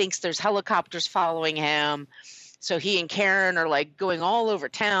thinks there's helicopters following him. So he and Karen are like going all over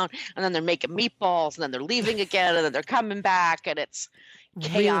town, and then they're making meatballs, and then they're leaving again, and then they're coming back, and it's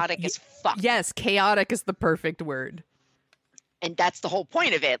chaotic as fuck. Yes, chaotic is the perfect word. And that's the whole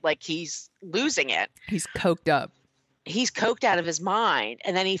point of it. Like, he's losing it. He's coked up. He's coked out of his mind.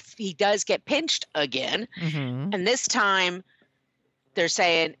 And then he does get pinched again. And this time they're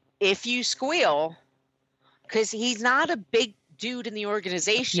saying, if you squeal, because he's not a big dude in the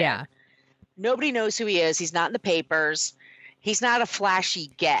organization. Yeah. Nobody knows who he is. He's not in the papers. He's not a flashy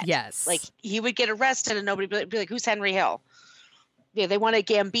get. Yes. Like, he would get arrested and nobody would be like, who's Henry Hill? Yeah, they want a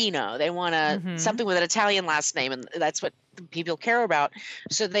Gambino. They want something with an Italian last name, and that's what people care about.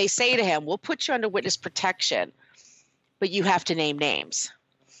 So they say to him, we'll put you under witness protection, but you have to name names.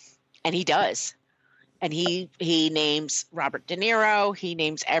 And he does. And he names Robert De Niro. He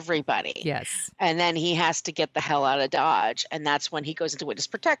names everybody. Yes. And then he has to get the hell out of Dodge. And that's when he goes into witness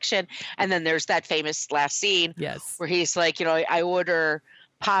protection. And then there's that famous last scene Yes. where he's like, you know, I order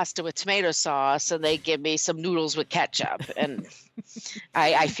pasta with tomato sauce and they give me some noodles with ketchup. And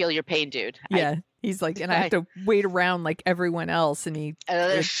I feel your pain, dude. Yeah. He's like, and I have to wait around like everyone else. And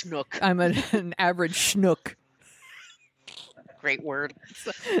Another schnook. I'm an average schnook. Great word.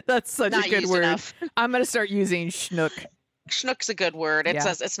 That's such Not a good used word. enough. I'm going to start using schnook. Schnook's a good word. It Yeah.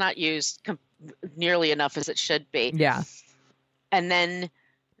 says it's not used nearly enough as it should be. Yeah. And then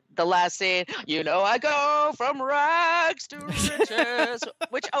the last scene, you know, I go from rags to riches,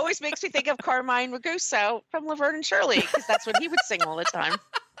 which always makes me think of Carmine Ragusa from Laverne and Shirley, because that's what he would sing all the time.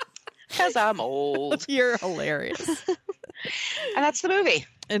 Because I'm old. You're hilarious. And that's the movie.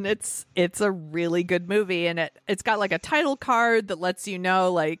 And it's a really good movie, and it's got like a title card that lets you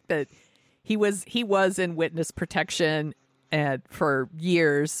know like that he was in witness protection for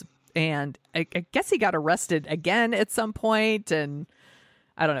years, and I guess he got arrested again at some point, and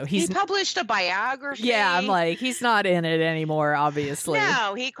I don't know. He published a biography. Yeah, I'm like, he's not in it anymore, obviously.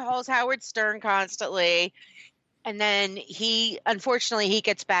 No, he calls Howard Stern constantly. And then unfortunately, he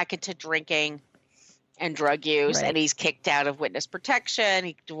gets back into drinking and drug use, Right. and he's kicked out of witness protection.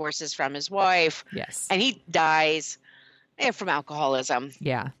 He divorces from his wife. Yes. And he dies from alcoholism.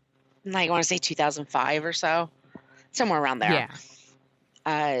 Yeah. I want to say 2005 or so, somewhere around there.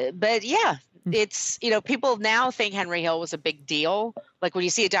 Yeah. But yeah, it's, people now think Henry Hill was a big deal. Like when you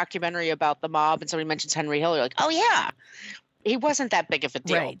see a documentary about the mob and somebody mentions Henry Hill, you're like, oh yeah, he wasn't that big of a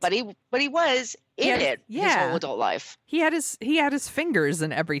deal, Right. but he was in it his whole adult life. He had his fingers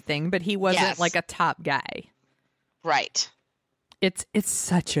and everything, but he wasn't like a top guy. Right. It's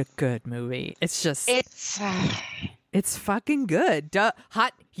such a good movie. It's just it's fucking good.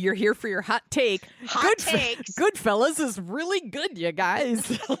 You're here for your hot take. Hot takes. Goodfellas is really good, you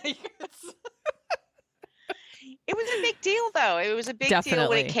guys. It was a big deal, though. It was a big deal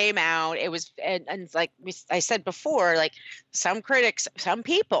when it came out. It was, and like I said before, like some critics, some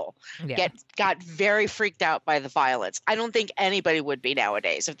people got very freaked out by the violence. I don't think anybody would be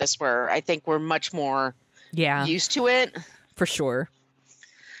nowadays if this were. I think we're much more used to it. For sure.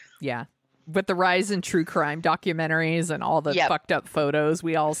 Yeah. With the rise in true crime documentaries and all the fucked up photos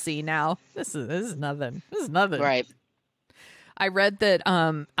we all see now, this is nothing. This is nothing. Right. I read that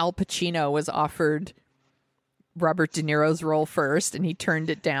Al Pacino was offered Robert De Niro's role first, and he turned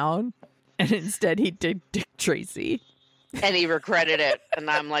it down, and instead he did Dick Tracy. And he regretted it, and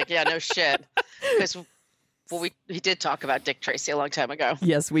I'm like, yeah, no shit. Because he did talk about Dick Tracy a long time ago.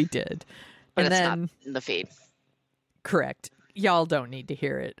 Yes, we did. But it's not in the feed. Correct. Y'all don't need to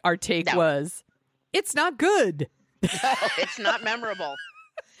hear it. Our take was, it's not good. No, it's not memorable.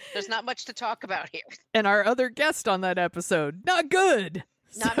 There's not much to talk about here. And our other guest on that episode, not good.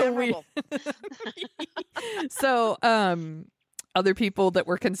 Not memorable. So, other people that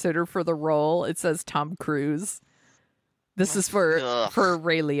were considered for the role, it says Tom Cruise. This is for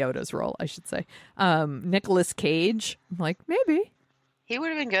Ray Liotta's role, I should say. Nicolas Cage. I'm like, maybe. He would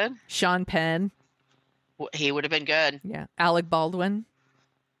have been good. Sean Penn. He would have been good. Yeah. Alec Baldwin.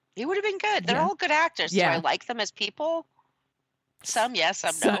 He would have been good. They're all good actors. Yeah. Do I like them as people? Some yes,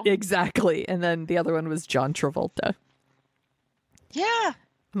 some no. Exactly. And then the other one was John Travolta. Yeah.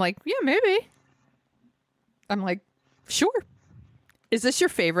 I'm like, yeah, maybe. I'm like, sure. Is this your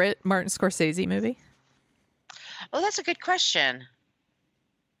favorite Martin Scorsese movie? Oh, that's a good question.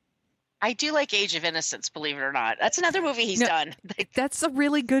 I do like Age of Innocence, believe it or not. That's another movie he's done. That's a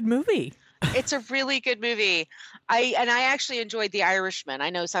really good movie. It's a really good movie. I actually enjoyed The Irishman.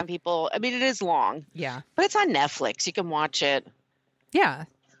 I know some people, I mean, it is long. Yeah. But it's on Netflix. You can watch it. Yeah.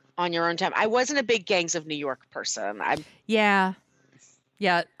 On your own time. I wasn't a big Gangs of New York person. Yeah,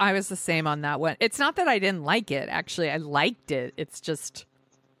 I was the same on that one. It's not that I didn't like it. Actually, I liked it. It's just,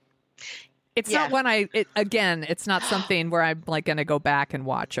 it's not one it's not something where I'm like going to go back and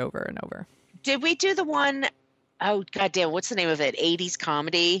watch over and over. Did we do the one, oh, goddamn, what's the name of it? 80s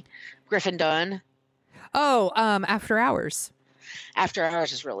comedy, Griffin Dunn? Oh, After Hours. After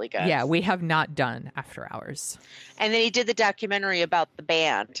Hours is really good. Yeah, we have not done After Hours. And then he did the documentary about the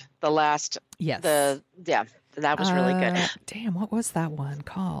band, the last. Yes. That was really good. Damn, what was that one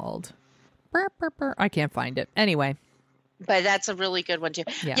called? I can't find it. Anyway. But that's a really good one, too.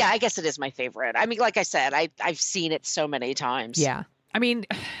 Yeah, I guess it is my favorite. I mean, like I said, I've seen it so many times. Yeah. I mean,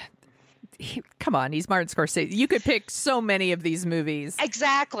 come on, he's Martin Scorsese. You could pick so many of these movies.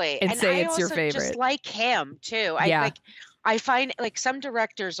 Exactly. And say it's your favorite. I just like him, too. Yeah. I find, like, some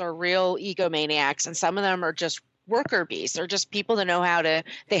directors are real egomaniacs, and some of them are just worker bees. They're just people that know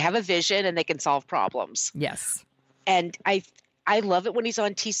they have a vision and they can solve problems. Yes. And I love it when he's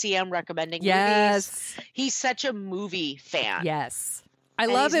on TCM recommending movies. He's such a movie fan. Yes. I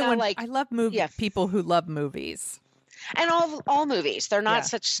love it when I love people who love movies. And all movies. They're not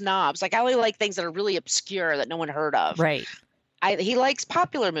such snobs. Like, I only like things that are really obscure that no one heard of. Right. He likes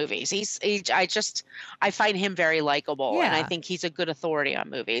popular movies. I find him very likable, and I think he's a good authority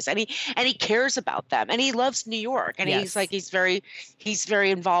on movies, and he cares about them, and he loves New York, and he's very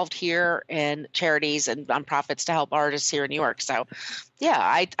involved here in charities and nonprofits to help artists here in New York. So,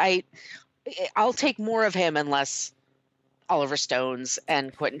 yeah, I'll take more of him and less Oliver Stone's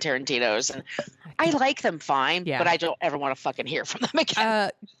and Quentin Tarantino's, and I like them fine, but I don't ever want to fucking hear from them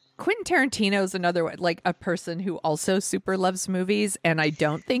again. Quentin Tarantino's another one, like a person who also super loves movies, and I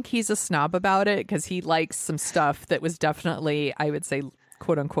don't think he's a snob about it because he likes some stuff that was definitely, I would say,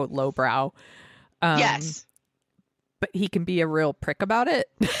 quote unquote, lowbrow. Yes, but he can be a real prick about it.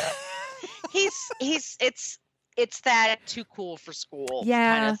 It's that too cool for school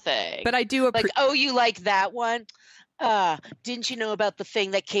kind of thing. But I do oh, you like that one? Didn't you know about the thing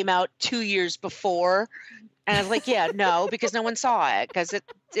that came out 2 years before? And I was like, yeah, no, because no one saw it because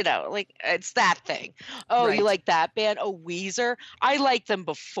it's that thing. Oh, right. You like that band? Oh, Weezer? I liked them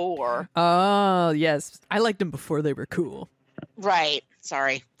before. Oh, yes. I liked them before they were cool. Right.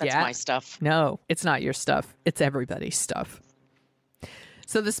 Sorry. That's my stuff. No, it's not your stuff. It's everybody's stuff.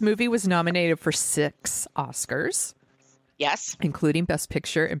 So this movie was nominated for 6 Oscars. Yes. including Best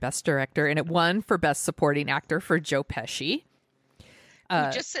Picture and Best Director, and it won for Best Supporting Actor for Joe Pesci.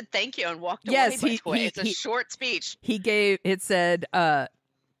 Who just said thank you and walked away, yes, by the way. It's a short speech. It said,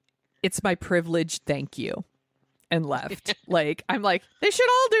 it's my privilege, thank you, and left. Like, I'm like, they should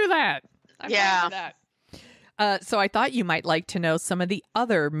all do that. I'm fine with that. So I thought you might like to know some of the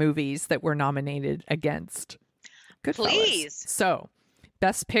other movies that were nominated against Goodfellas. Please. So,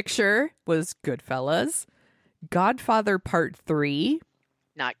 Best Picture was Goodfellas, Godfather Part 3,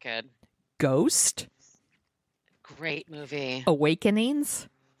 Not good. Ghost, Great movie. Awakenings.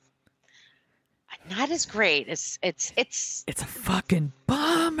 Not as great. It's a fucking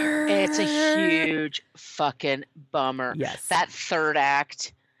bummer. It's a huge fucking bummer. Yes. That third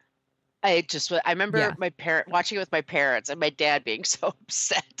act. I remember watching it with my parents and my dad being so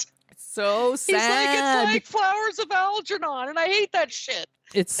upset. So sad. He's like, it's like Flowers of Algernon, and I hate that shit.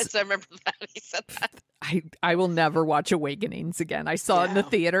 I remember that. He said that. I will never watch Awakenings again. I saw it in the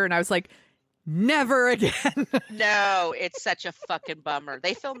theater and I was like, never again. No, it's such a fucking bummer.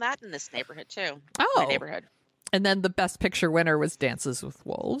 They filmed that in this neighborhood too. Oh. My neighborhood. And then the Best Picture winner was Dances with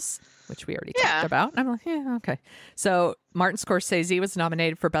Wolves, which we already talked about. I'm like, yeah, okay. So Martin Scorsese was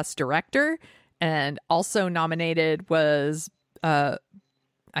nominated for Best Director, and also nominated was, I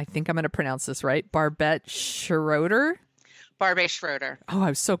think I'm going to pronounce this right, Barbet Schroeder. Barbet Schroeder. Oh, I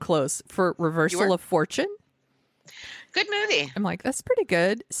was so close. For Reversal of Fortune. Good movie. I'm like, that's pretty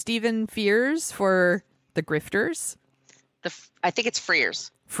good. Stephen Frears for The Grifters. I think it's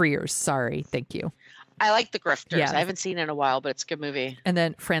Frears. Frears, sorry. Thank you. I like The Grifters. Yeah. I haven't seen it in a while, but it's a good movie. And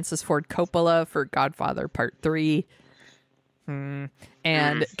then Francis Ford Coppola for Godfather Part 3. And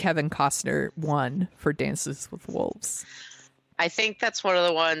Kevin Costner won for Dances with Wolves. I think that's one of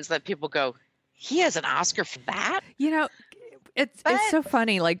the ones that people go, he has an Oscar for that? You know, it's so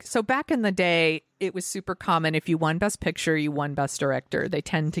funny. Like, so back in the day, it was super common. If you won Best Picture, you won Best Director. They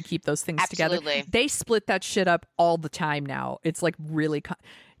tend to keep those things together. They split that shit up all the time now. It's like really,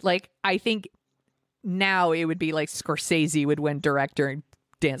 I think now it would be like Scorsese would win Director and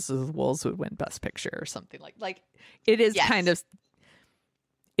Dances with Wolves would win Best Picture or something like it is kind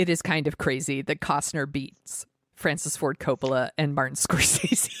of crazy that Costner beats Francis Ford Coppola and Martin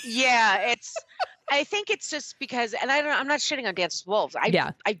Scorsese. Yeah, I think it's just because, and I'm not shitting on Dances with Wolves.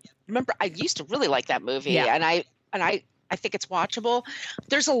 I remember I used to really like that movie, and I think it's watchable.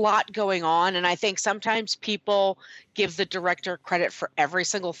 There's a lot going on, and I think sometimes people give the director credit for every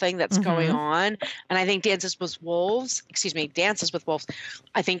single thing that's going on. And I think Dances with Wolves,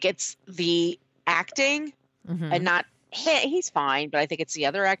 I think it's the acting and not he's fine, but I think it's the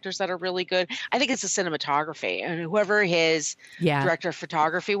other actors that are really good. I think it's the cinematography, and whoever his director of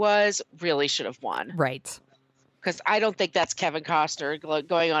photography was really should have won. Right. Because I don't think that's Kevin Costner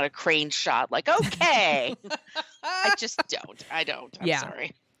going on a crane shot like, okay. I just don't. I don't. I'm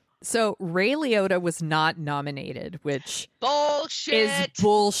sorry. So Ray Liotta was not nominated, which bullshit is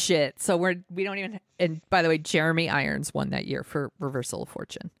bullshit. So we don't even. And by the way, Jeremy Irons won that year for Reversal of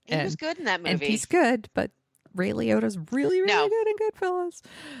Fortune. He was good in that movie. And he's good, but Ray Liotta's really, really good in Goodfellas.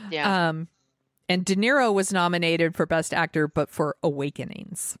 Yeah. And De Niro was nominated for Best Actor, but for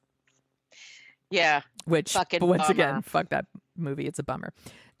Awakenings. Yeah. Which, fucking once bummer. again, fuck that movie. It's a bummer.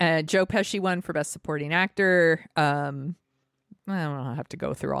 Joe Pesci won for Best Supporting Actor. I don't have to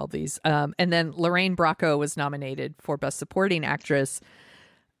go through all these. And then Lorraine Bracco was nominated for Best Supporting Actress,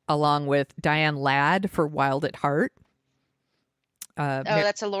 along with Diane Ladd for Wild at Heart.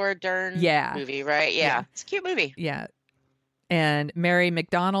 That's a Laura Dern movie, right? Yeah. It's a cute movie. Yeah. And Mary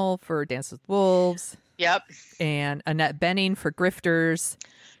McDonnell for Dance with Wolves. Yep. And Annette Bening for Grifters.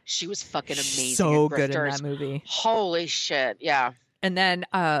 She was fucking amazing. So good in that movie. Holy shit. Yeah. And then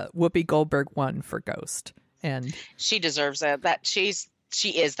Whoopi Goldberg won for Ghost. And she deserves it. She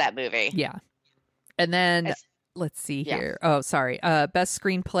is that movie. Yeah. And then let's see here. Oh, sorry. Best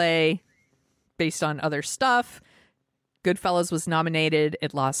Screenplay based on other stuff. Goodfellas was nominated.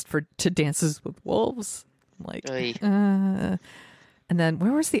 It lost to Dances with Wolves. And then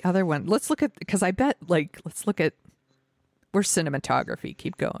where was the other one? Let's look at, because I bet let's look at where's cinematography.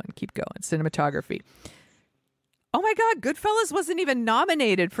 Keep going. Cinematography. Oh my God, Goodfellas wasn't even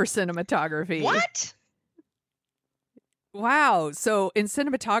nominated for cinematography. What? Wow. So in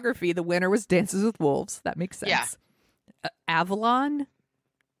cinematography, the winner was Dances with Wolves. That makes sense. Yeah. Avalon.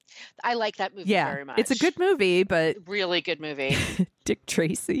 I like that movie very much. It's a good movie, but really good movie. Dick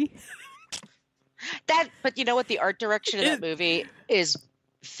Tracy. But you know what? The art direction in that movie is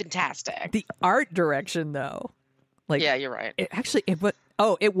fantastic. The art direction, though. Yeah, you're right.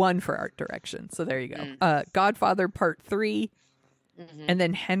 It won for art direction. So there you go. Godfather Part 3, and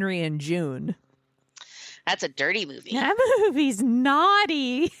then Henry and June. That's a dirty movie. That movie's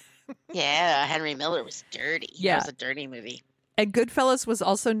naughty. Yeah, Henry Miller was dirty. Yeah. That was a dirty movie. And Goodfellas was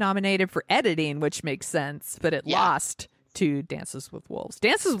also nominated for editing, which makes sense, but it lost to Dances with Wolves.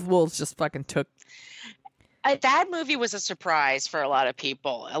 Dances with Wolves just fucking took. That movie was a surprise for a lot of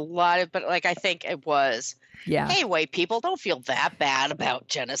people. But like I think it was. Yeah. Hey, white people, don't feel that bad about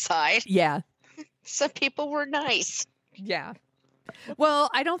genocide. Yeah. Some people were nice. Yeah. Well,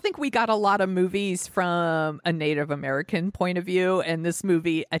 I don't think we got a lot of movies from a Native American point of view, and this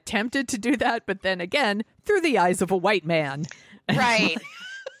movie attempted to do that, but then again, through the eyes of a white man. Right.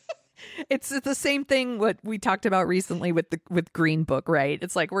 It's the same thing what we talked about recently with Green Book, right?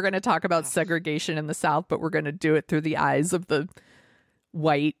 It's like we're going to talk about segregation in the South, but we're going to do it through the eyes of the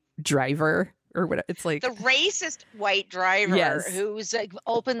white driver. Or what it's like the racist white driver who's like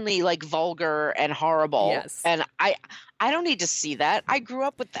openly like vulgar and horrible. Yes. And I don't need to see that. I grew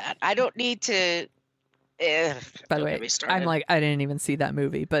up with that. I don't need to. By the way, I'm like, I didn't even see that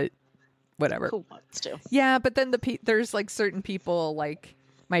movie, but whatever. Who wants to? Yeah, but then there's like certain people like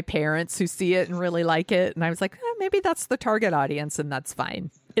my parents who see it and really like it, and I was like, maybe that's the target audience, and that's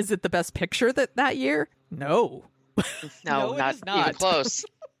fine. Is it the best picture that year? No. No, not even close.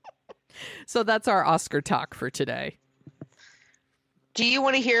 So that's our Oscar talk for today. Do you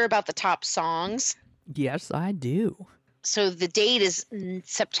want to hear about the top songs? Yes, I do. So the date is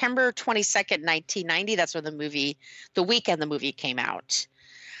September 22nd, 1990. That's when the weekend the movie came out.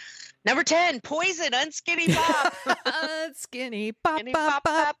 Number 10, Poison, Unskinny Bop. Unskinny Bop, Skinny bop,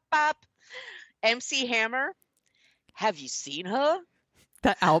 bop. Bop. MC Hammer, Have You Seen Her?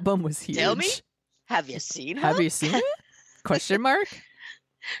 That album was huge. Tell me, have you seen her? Have you seen it? Question mark?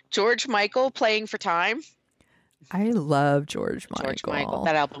 George Michael, Playing for Time. I love George Michael. George Michael.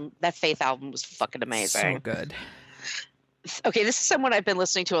 That album, that Faith album was fucking amazing. So good. Okay, this is someone I've been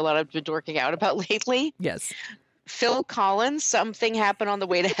listening to a lot. I've been dorking out about lately. Yes. Phil Collins, Something Happened on the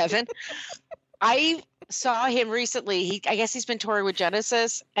Way to Heaven. I saw him recently. I guess he's been touring with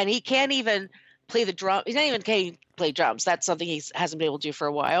Genesis, and he can't even play the drum. He's not even can't play drums. That's something he hasn't been able to do for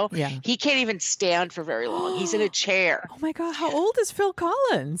a while. Yeah. He can't even stand for very long. He's in a chair. Oh my God, how old is Phil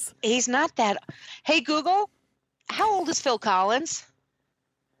Collins? He's not that. Hey, Google, how old is Phil Collins?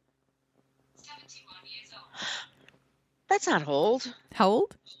 71 years old. That's not old. How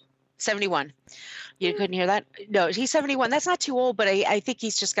old? 71. You couldn't hear that? No, he's 71. That's not too old, but I think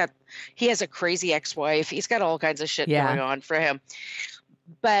he has a crazy ex-wife. He's got all kinds of shit going on for him.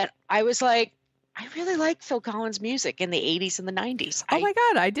 But I was like, I really like Phil Collins' music in the 80s and the 90s. Oh my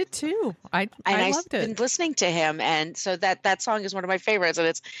God, I did too. I loved it. I've been listening to him, and so that song is one of my favorites,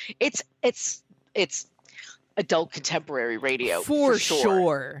 and it's adult contemporary radio for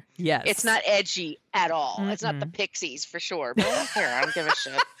sure. Yes, it's not edgy at all. Mm-mm. It's not the Pixies for sure. But I don't care. I don't give a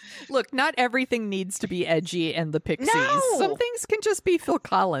shit. Look, not everything needs to be edgy and the Pixies. No! Some things can just be Phil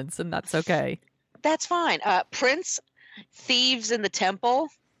Collins, and that's okay. That's fine. Prince, Thieves in the Temple.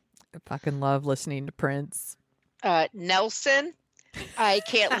 I fucking love listening to Prince. Nelson, I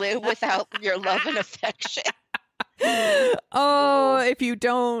Can't Live Without Your Love and Affection. Oh, if you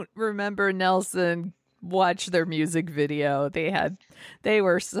don't remember Nelson, watch their music video. They had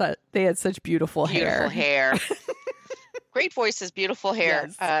such beautiful hair. Beautiful hair. Great voices, beautiful hair.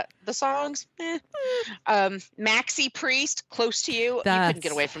 Yes. The songs, Maxi Priest, Close to You. You couldn't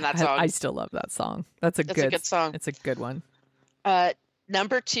get away from that song. I still love that song. That's a good song. It's a good one.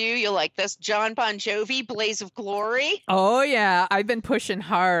 Number 2, you'll like this. John Bon Jovi, Blaze of Glory. Oh yeah, I've been pushing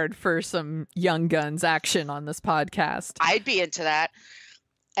hard for some Young Guns action on this podcast. I'd be into that.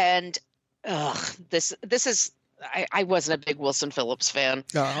 And this is I wasn't a big Wilson Phillips fan.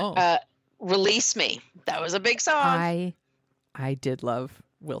 Oh. Release Me. That was a big song. I did love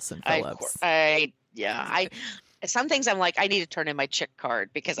Wilson Phillips. Some things I'm like, I need to turn in my chick card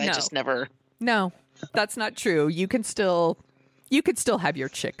because I just never. No, that's not true. You could still have your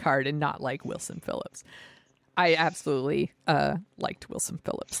chick card and not like Wilson Phillips. I absolutely liked Wilson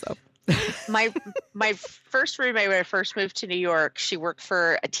Phillips though. my first roommate when I first moved to New York, she worked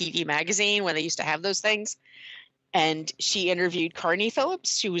for a TV magazine when they used to have those things. And she interviewed Carney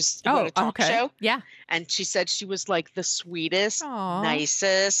Phillips. She was on a talk show. Yeah. And she said she was like the sweetest, Aww.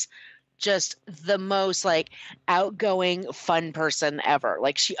 nicest, just the most like outgoing, fun person ever.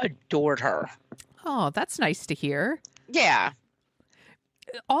 Like she adored her. Oh, that's nice to hear. Yeah.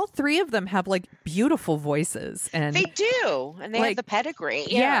 All three of them have like beautiful voices, and they do. And they have the pedigree.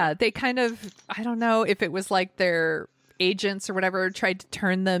 Yeah. They kind of, I don't know if it was like their agents or whatever tried to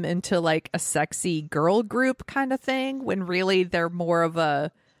turn them into like a sexy girl group kind of thing when really they were more of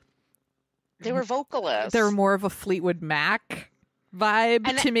a vocalists. They're more of a Fleetwood Mac vibe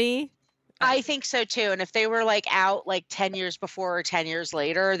to me. I think so too. And if they were like out like 10 years before or 10 years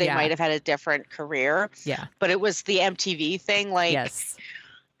later, they Yeah. might have had a different career. Yeah. But it was the MTV thing. Like, Yes.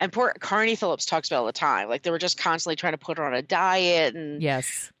 and poor Carney Phillips talks about it all the time. Like they were just constantly trying to put her on a diet.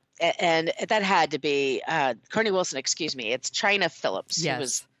 Yes. And that had to be Carney Wilson, excuse me. It's China Phillips. Yes. Who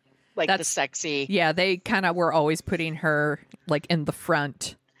was like the sexy. Yeah. They kind of were always putting her like in the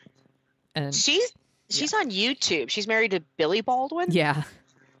front. And She's on YouTube. She's married to Billy Baldwin. yeah.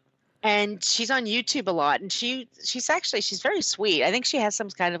 And she's on YouTube a lot, and she's very sweet. I think she has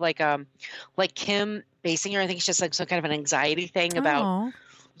some kind of like Kim Basinger. I think it's just like some kind of an anxiety thing about. Aw.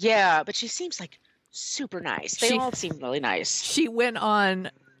 Yeah, but she seems like super nice. They all seem really nice. She went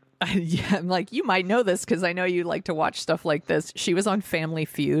on. Yeah, I'm like, you might know this because I know you like to watch stuff like this. She was on Family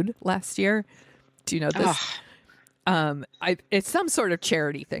Feud last year. Do you know this? It's some sort of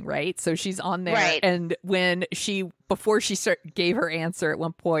charity thing, right? So she's on there, Right. and before she gave her answer at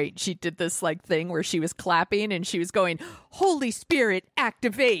one point, she did this like thing where she was clapping and she was going, "Holy Spirit,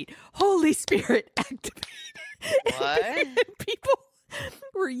 activate! Holy Spirit, activate!" What? And people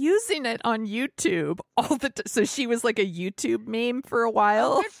were using it on YouTube all the time. So she was like a YouTube meme for a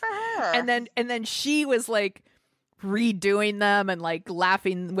while, Good for her. and then she was like redoing them and like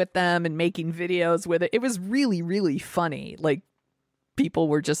laughing with them and making videos with it. It was really, really funny. Like people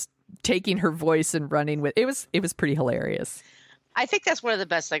were just taking her voice and running with it. It was pretty hilarious. I think that's one of the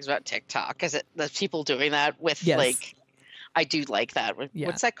best things about TikTok is the people doing that with Yes. like. I do like that. Yeah.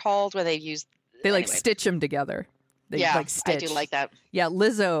 What's that called? Where they use They like anyway. stitch them together. They Yeah, like I stitch. do like that. Yeah,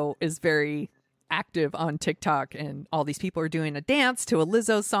 Lizzo is very active on TikTok, and all these people are doing a dance to a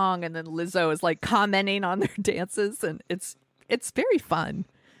Lizzo song, and then Lizzo is like commenting on their dances, and it's very fun.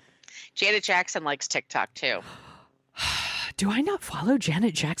 Janet Jackson likes TikTok too. Do I not follow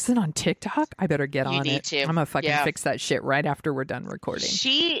Janet Jackson on TikTok? I better get You on need it. to. I'm gonna fucking Yeah. fix that shit right after we're done recording.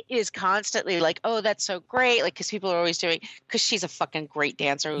 She is constantly like, "Oh, that's so great!" Like, because people are always doing because she's a fucking great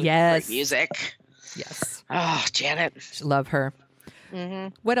dancer with Yes. great music. Yes, Oh, Janet. love her. Hmm.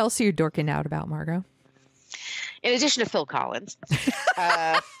 What else are you dorking out about, Margo? In addition to Phil Collins,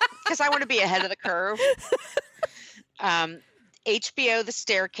 because I want to be ahead of the curve. HBO, The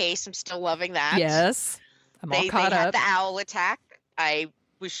Staircase. I'm still loving that. Yes, I'm all They caught had up. the owl attack. I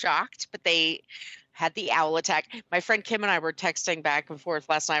was shocked, but they had the owl attack. My friend Kim and I were texting back and forth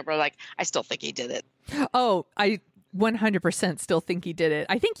last night. We're like, I still think he did it. Oh, I 100% still think he did it.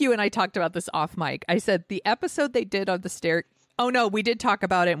 I think you and I talked about this off mic. I said the episode they did on the stair. Oh no, we did talk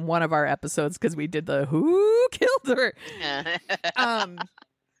about it in one of our episodes because we did the who killed her.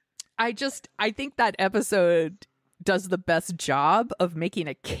 I think that episode does the best job of making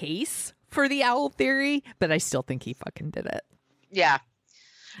a case for the owl theory, but I still think he fucking did it. Yeah.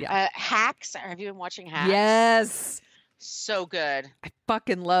 Yeah. Hacks. Have you been watching Hacks? Yes. So good. I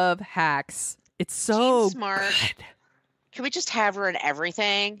fucking love Hacks. It's so Jean Smart. good. Can we just have her in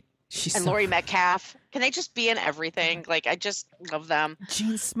everything? She's And so Laurie Metcalf. Can they just be in everything? Like, I just love them.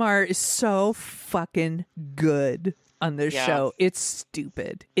 Jean Smart is so fucking good on this Yeah. show. It's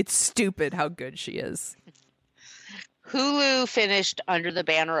stupid. It's stupid how good she is. Hulu finished Under the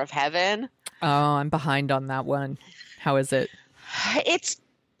Banner of Heaven. Oh, I'm behind on that one. How is it?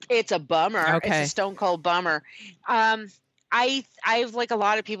 It's a bummer. Okay. It's a stone cold bummer. I like a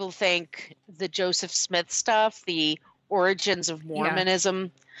lot of people think the Joseph Smith stuff, the origins of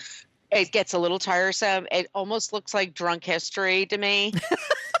Mormonism, it gets a little tiresome. It almost looks like drunk history to me.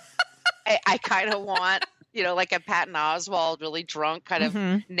 I kind of want, like a Patton Oswalt, really drunk, kind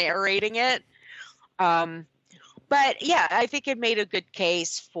of narrating it. But yeah, I think it made a good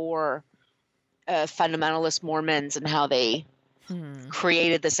case for fundamentalist Mormons and how they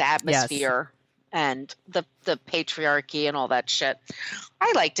created this atmosphere and the patriarchy and all that shit.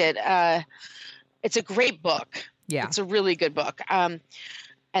 I liked it. It's a great book. Yeah. It's a really good book. And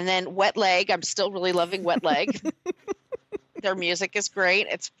then Wet Leg. I'm still really loving Wet Leg. Their music is great.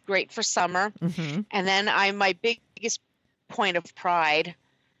 It's great for summer. Mm-hmm. And then my biggest point of pride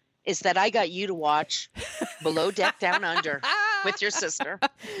is that I got you to watch Below Deck Down Under with your sister.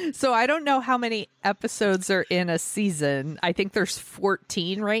 So I don't know how many episodes are in a season. I think there's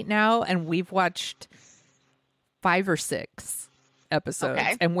 14 right now, and we've watched 5 or 6 episodes,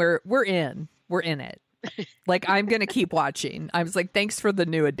 Okay. and we're in it. Like, I'm gonna keep watching. I was like, thanks for the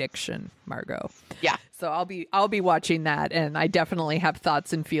new addiction, Margo. Yeah. So I'll be watching that, and I definitely have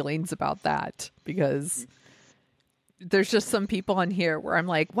thoughts and feelings about that because there's just some people on here where I'm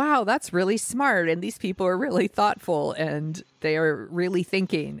like, wow, that's really smart, and these people are really thoughtful and they are really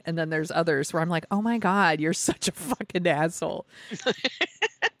thinking. And then there's others where I'm like, oh my God, you're such a fucking asshole.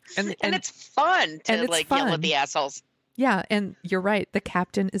 And it's fun to and it's yell fun. at the assholes. Yeah, and you're right. The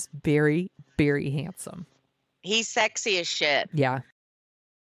captain is very, very handsome. He's sexy as shit. Yeah.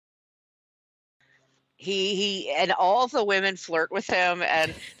 He and all the women flirt with him,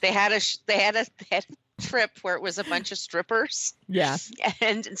 and they had a trip where it was a bunch of strippers. Yeah.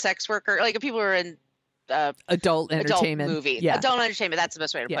 And sex worker, like people were in adult entertainment movie. Yeah. Adult entertainment, that's the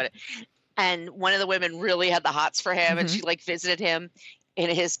best way to put it. And one of the women really had the hots for him, and she like visited him in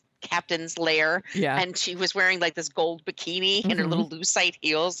his captain's lair. Yeah. And she was wearing like this gold bikini and her little lucite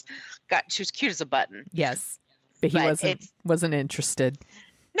heels. She was cute as a button. Yes. But he wasn't interested.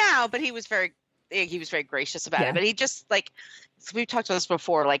 No, but he was very gracious about it. But he just like, we've talked about this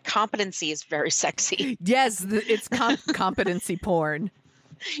before, like competency is very sexy. Yes, it's competency porn.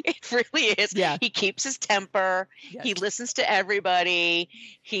 It really is. Yeah. He keeps his temper. Yes. He listens to everybody.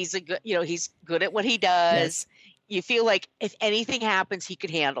 He's he's good at what he does. Yes. You feel like if anything happens, he could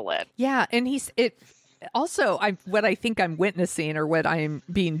handle it. Yeah, and what I think I'm witnessing, or what I'm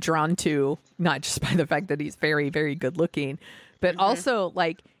being drawn to, not just by the fact that he's very, very good looking, but also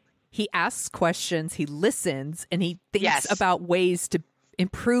like he asks questions, he listens, and he thinks about ways to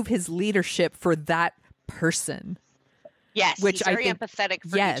improve his leadership for that person. Yes, which he's very empathetic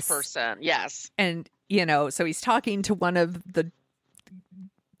for each person. Yes. And, so he's talking to one of the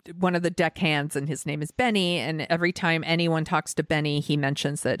deckhands, and his name is Benny. And every time anyone talks to Benny, he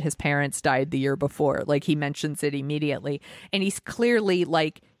mentions that his parents died the year before. Like, he mentions it immediately. And he's clearly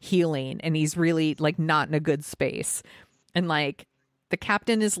like healing, and he's really like not in a good space. And like the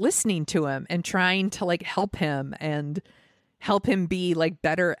captain is listening to him and trying to like help him be like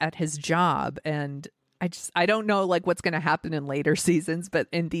better at his job. And I don't know like what's going to happen in later seasons, but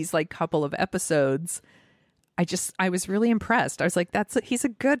in these like couple of episodes, I was really impressed. I was like, he's a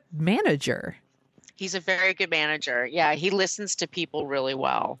good manager. He's a very good manager. Yeah. He listens to people really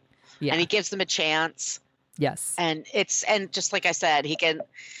well. Yeah. And he gives them a chance. Yes. And just like I said,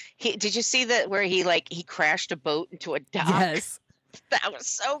 did you see that where he crashed a boat into a dock? Yes. That was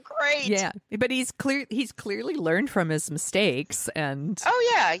so great. Yeah, but he's clearly learned from his mistakes, and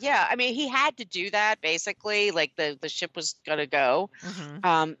yeah. I mean, he had to do that basically. Like the ship was gonna go,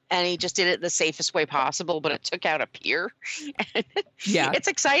 and he just did it the safest way possible. But it took out a pier. Yeah, it's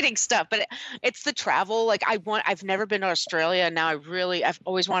exciting stuff. But it's the travel. Like I've never been to Australia. And now I've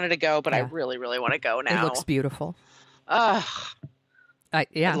always wanted to go, but I really, really want to go now. It looks beautiful. Yeah,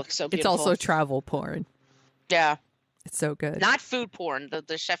 it looks so beautiful. It's also travel porn. Yeah. It's so good. Not food porn.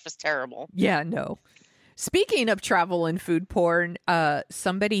 The chef is terrible. Yeah, no. Speaking of travel and food porn,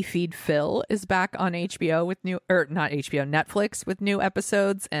 Somebody Feed Phil is back on HBO with Netflix with new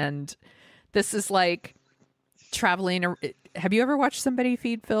episodes. And this is like traveling. Have you ever watched Somebody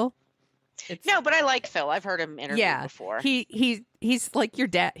Feed Phil? No, but I like Phil. I've heard him interview before. He's like your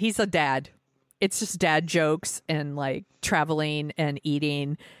dad. He's a dad. It's just dad jokes and like traveling and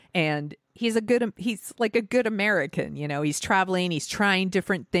eating, and he's like a good American, he's traveling, he's trying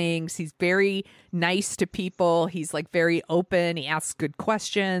different things. He's very nice to people. He's like very open. He asks good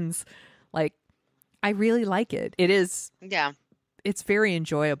questions. Like, I really like it. It is. Yeah. It's very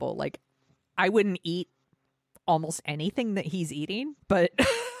enjoyable. Like, I wouldn't eat almost anything that he's eating, but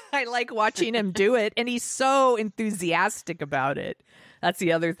I like watching him do it. And he's so enthusiastic about it. That's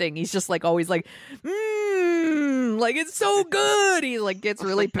the other thing. He's just like always like, like it's so good. He like gets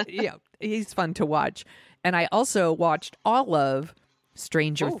really, he's fun to watch. And I also watched all of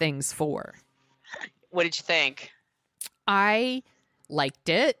Stranger Things 4. What did you think? I liked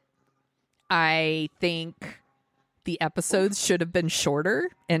it. I think the episodes should have been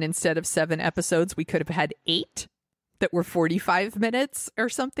shorter. And instead of 7 episodes, we could have had 8 that were 45 minutes or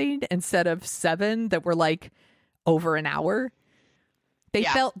something, instead of 7 that were like over an hour.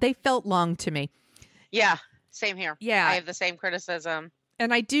 They felt long to me. Yeah, same here. Yeah. I have the same criticism.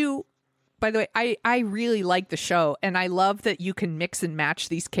 And I do, by the way, I really like the show, and I love that you can mix and match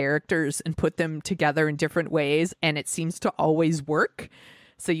these characters and put them together in different ways, and it seems to always work.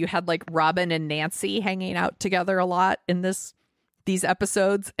 So you had like Robin and Nancy hanging out together a lot in these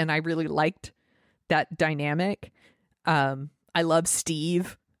episodes, and I really liked that dynamic. I love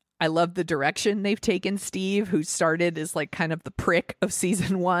Steve. I love the direction they've taken Steve, who started as like kind of the prick of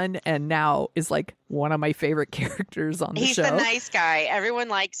season 1 and now is like one of my favorite characters on the show. He's the nice guy. Everyone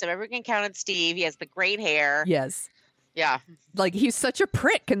likes him. Everyone can count on Steve. He has the great hair. Yes. Yeah. Like, he's such a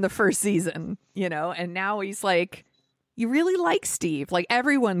prick in the first season, and now he's like, you really like Steve. Like,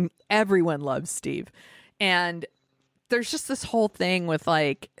 everyone loves Steve. And there's just this whole thing with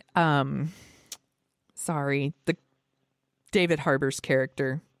like, the David Harbour's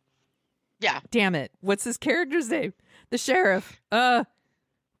character. Yeah. Damn it. What's his character's name? The sheriff. Why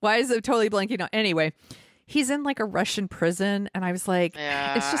is it totally blanking out? Anyway, he's in like a Russian prison, and I was like,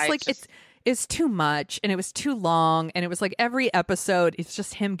 it's just like it's too much, and it was too long, and it was like every episode it's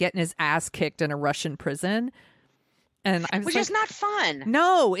just him getting his ass kicked in a Russian prison. And I was Which like, is not fun.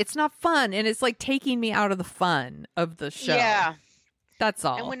 No, it's not fun, and it's like taking me out of the fun of the show. Yeah. That's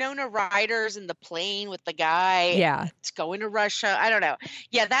all. And Winona Ryder's in the plane with the guy. Yeah. It's going to Russia. I don't know.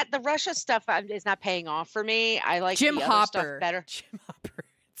 Yeah, the Russia stuff is not paying off for me. I like Jim the other Hopper. stuff better. Jim Hopper.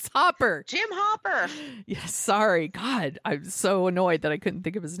 It's Hopper. Jim Hopper. Yeah, sorry. God, I'm so annoyed that I couldn't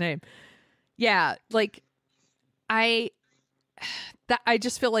think of his name. Yeah, like I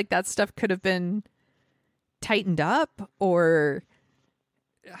just feel like that stuff could have been tightened up, or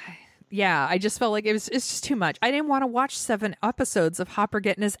yeah, I just felt like it's just too much. I didn't want to watch 7 episodes of Hopper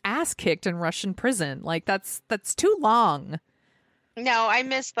getting his ass kicked in Russian prison. Like that's too long. No, I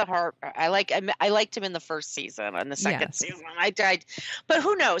missed the heart. I liked him in the first season and the second season. I died, but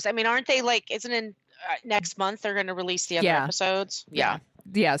who knows? I mean, aren't they like? Isn't in next month they're going to release the other episodes? Yeah.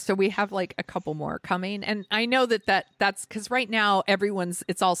 So we have like a couple more coming, and I know that's because right now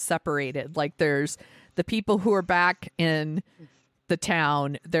it's all separated. Like there's the people who are back in the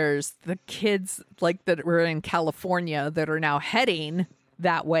town. There's the kids like that were in California that are now heading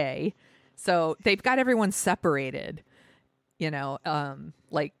that way. So they've got everyone separated,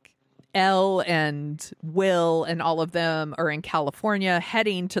 like Elle and Will and all of them are in California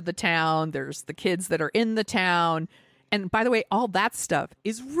heading to the town. There's the kids that are in the town. And by the way, all that stuff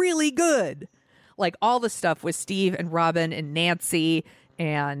is really good. Like all the stuff with Steve and Robin and Nancy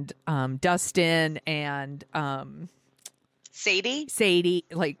and Dustin and Sadie,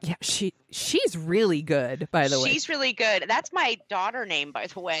 like, yeah, she's really good, by the way. She's really good. That's my daughter name, by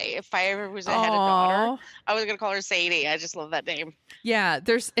the way. If I ever had a daughter, I was going to call her Sadie. I just love that name. Yeah,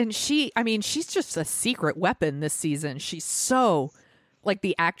 she's just a secret weapon this season. She's so, like,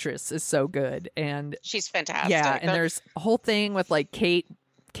 the actress is so good. And she's fantastic. Yeah, and there's a whole thing with, like, Kate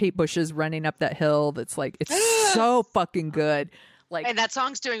Bush's running up that hill that's, like, it's so fucking good. Like, and that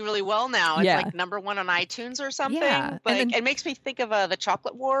song's doing really well now. It's like #1 on iTunes or something. Yeah. But it makes me think of the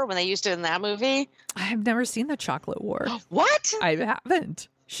Chocolate War when they used it in that movie. I've never seen the Chocolate War. What? I haven't.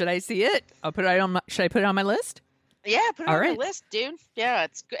 Should I see it? Should I put it on my list? Yeah, put it on my list, dude. Yeah,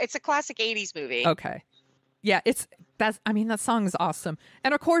 it's a classic 80s movie. Okay. Yeah, that song is awesome.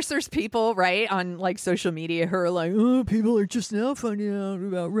 And of course there's people, right, on like social media who are like, oh, people are just now finding out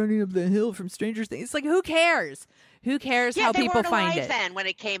about running up the hill from Stranger Things. It's like, who cares? Who cares how people find it? Then when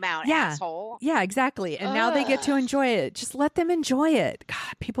it came out, asshole. Yeah, exactly. And now they get to enjoy it. Just let them enjoy it.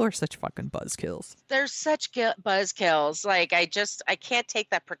 God, people are such fucking buzzkills. They're such buzzkills. Like I can't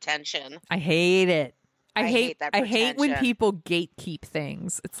take that pretension. I hate it. I hate that I pretension. hate when people gatekeep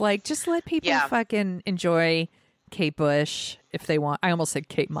things. It's like, just let people fucking enjoy Kate Bush if they want. I almost said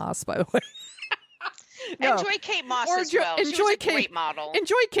Kate Moss, by the way. No. Enjoy Kate Moss as well. She was a great model.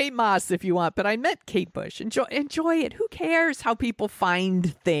 Enjoy Kate Moss if you want, but I meant Kate Bush. Enjoy it. Who cares how people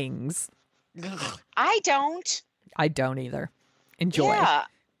find things? I don't. I don't either. Enjoy.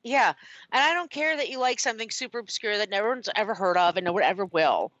 Yeah. And I don't care that you like something super obscure that no one's ever heard of and no one ever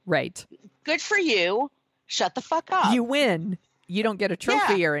will. Right. Good for you. Shut the fuck up. You win. You don't get a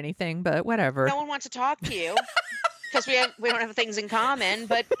trophy or anything, but whatever. No one wants to talk to you because we don't have things in common,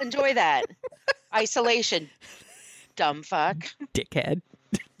 but enjoy that. Isolation. Dumb fuck. Dickhead.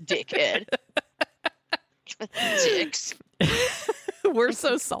 Dicks. We're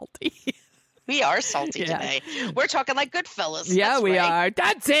so salty. We are salty today. We're talking like Goodfellas. Yeah, we are.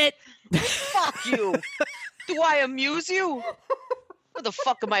 That's it. Fuck you. Do I amuse you? What the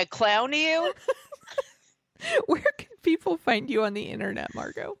fuck am I, a clown to you? Where can people find you on the internet,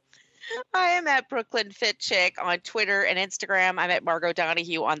 Margo? I am at Brooklyn Fit Chick on Twitter and Instagram. I'm at Margo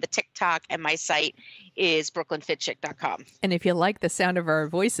Donahue on the TikTok, and my site is brooklynfitchick.com. And if you like the sound of our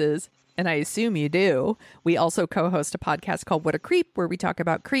voices, and I assume you do, we also co-host a podcast called What a Creep, where we talk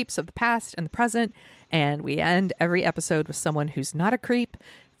about creeps of the past and the present, and we end every episode with someone who's not a creep.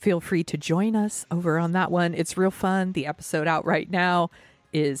 Feel free to join us over on that one. It's real fun. The episode out right now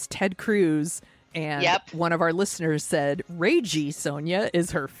is Ted Cruz. And one of our listeners said, Ragey Sonia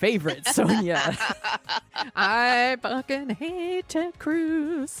is her favorite Sonia. I fucking hate Ted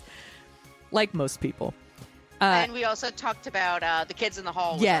Cruz. Like most people. And we also talked about The Kids in the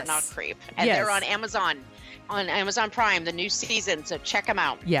Hall, which are not creep. And they're on Amazon Prime, the new season. So check them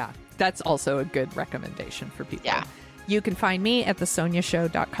out. Yeah, that's also a good recommendation for people. Yeah. You can find me at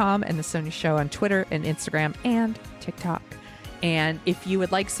thesoniashow.com and The Sonia Show on Twitter and Instagram and TikTok. And if you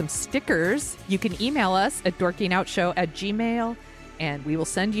would like some stickers, you can email us at dorkingoutshow@gmail.com, and we will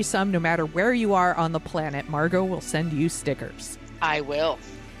send you some no matter where you are on the planet. Margo will send you stickers. I will.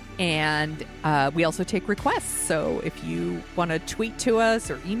 And we also take requests. So if you want to tweet to us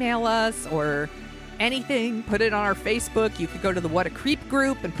or email us or anything, put it on our Facebook. You could go to the What a Creep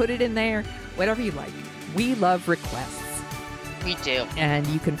group and put it in there. Whatever you like. We love requests. We do. And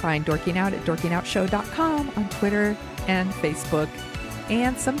you can find Dorking Out at dorkingoutshow.com on Twitter and Facebook.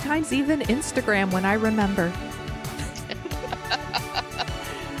 And sometimes even Instagram when I remember.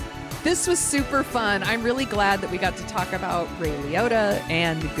 This was super fun. I'm really glad that we got to talk about Ray Liotta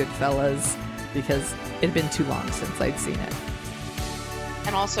and Goodfellas because it had been too long since I'd seen it.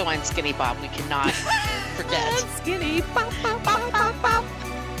 And also on Skinny Bob, we cannot forget. Skinny Bob, Bob, Bob, Bob, Bob.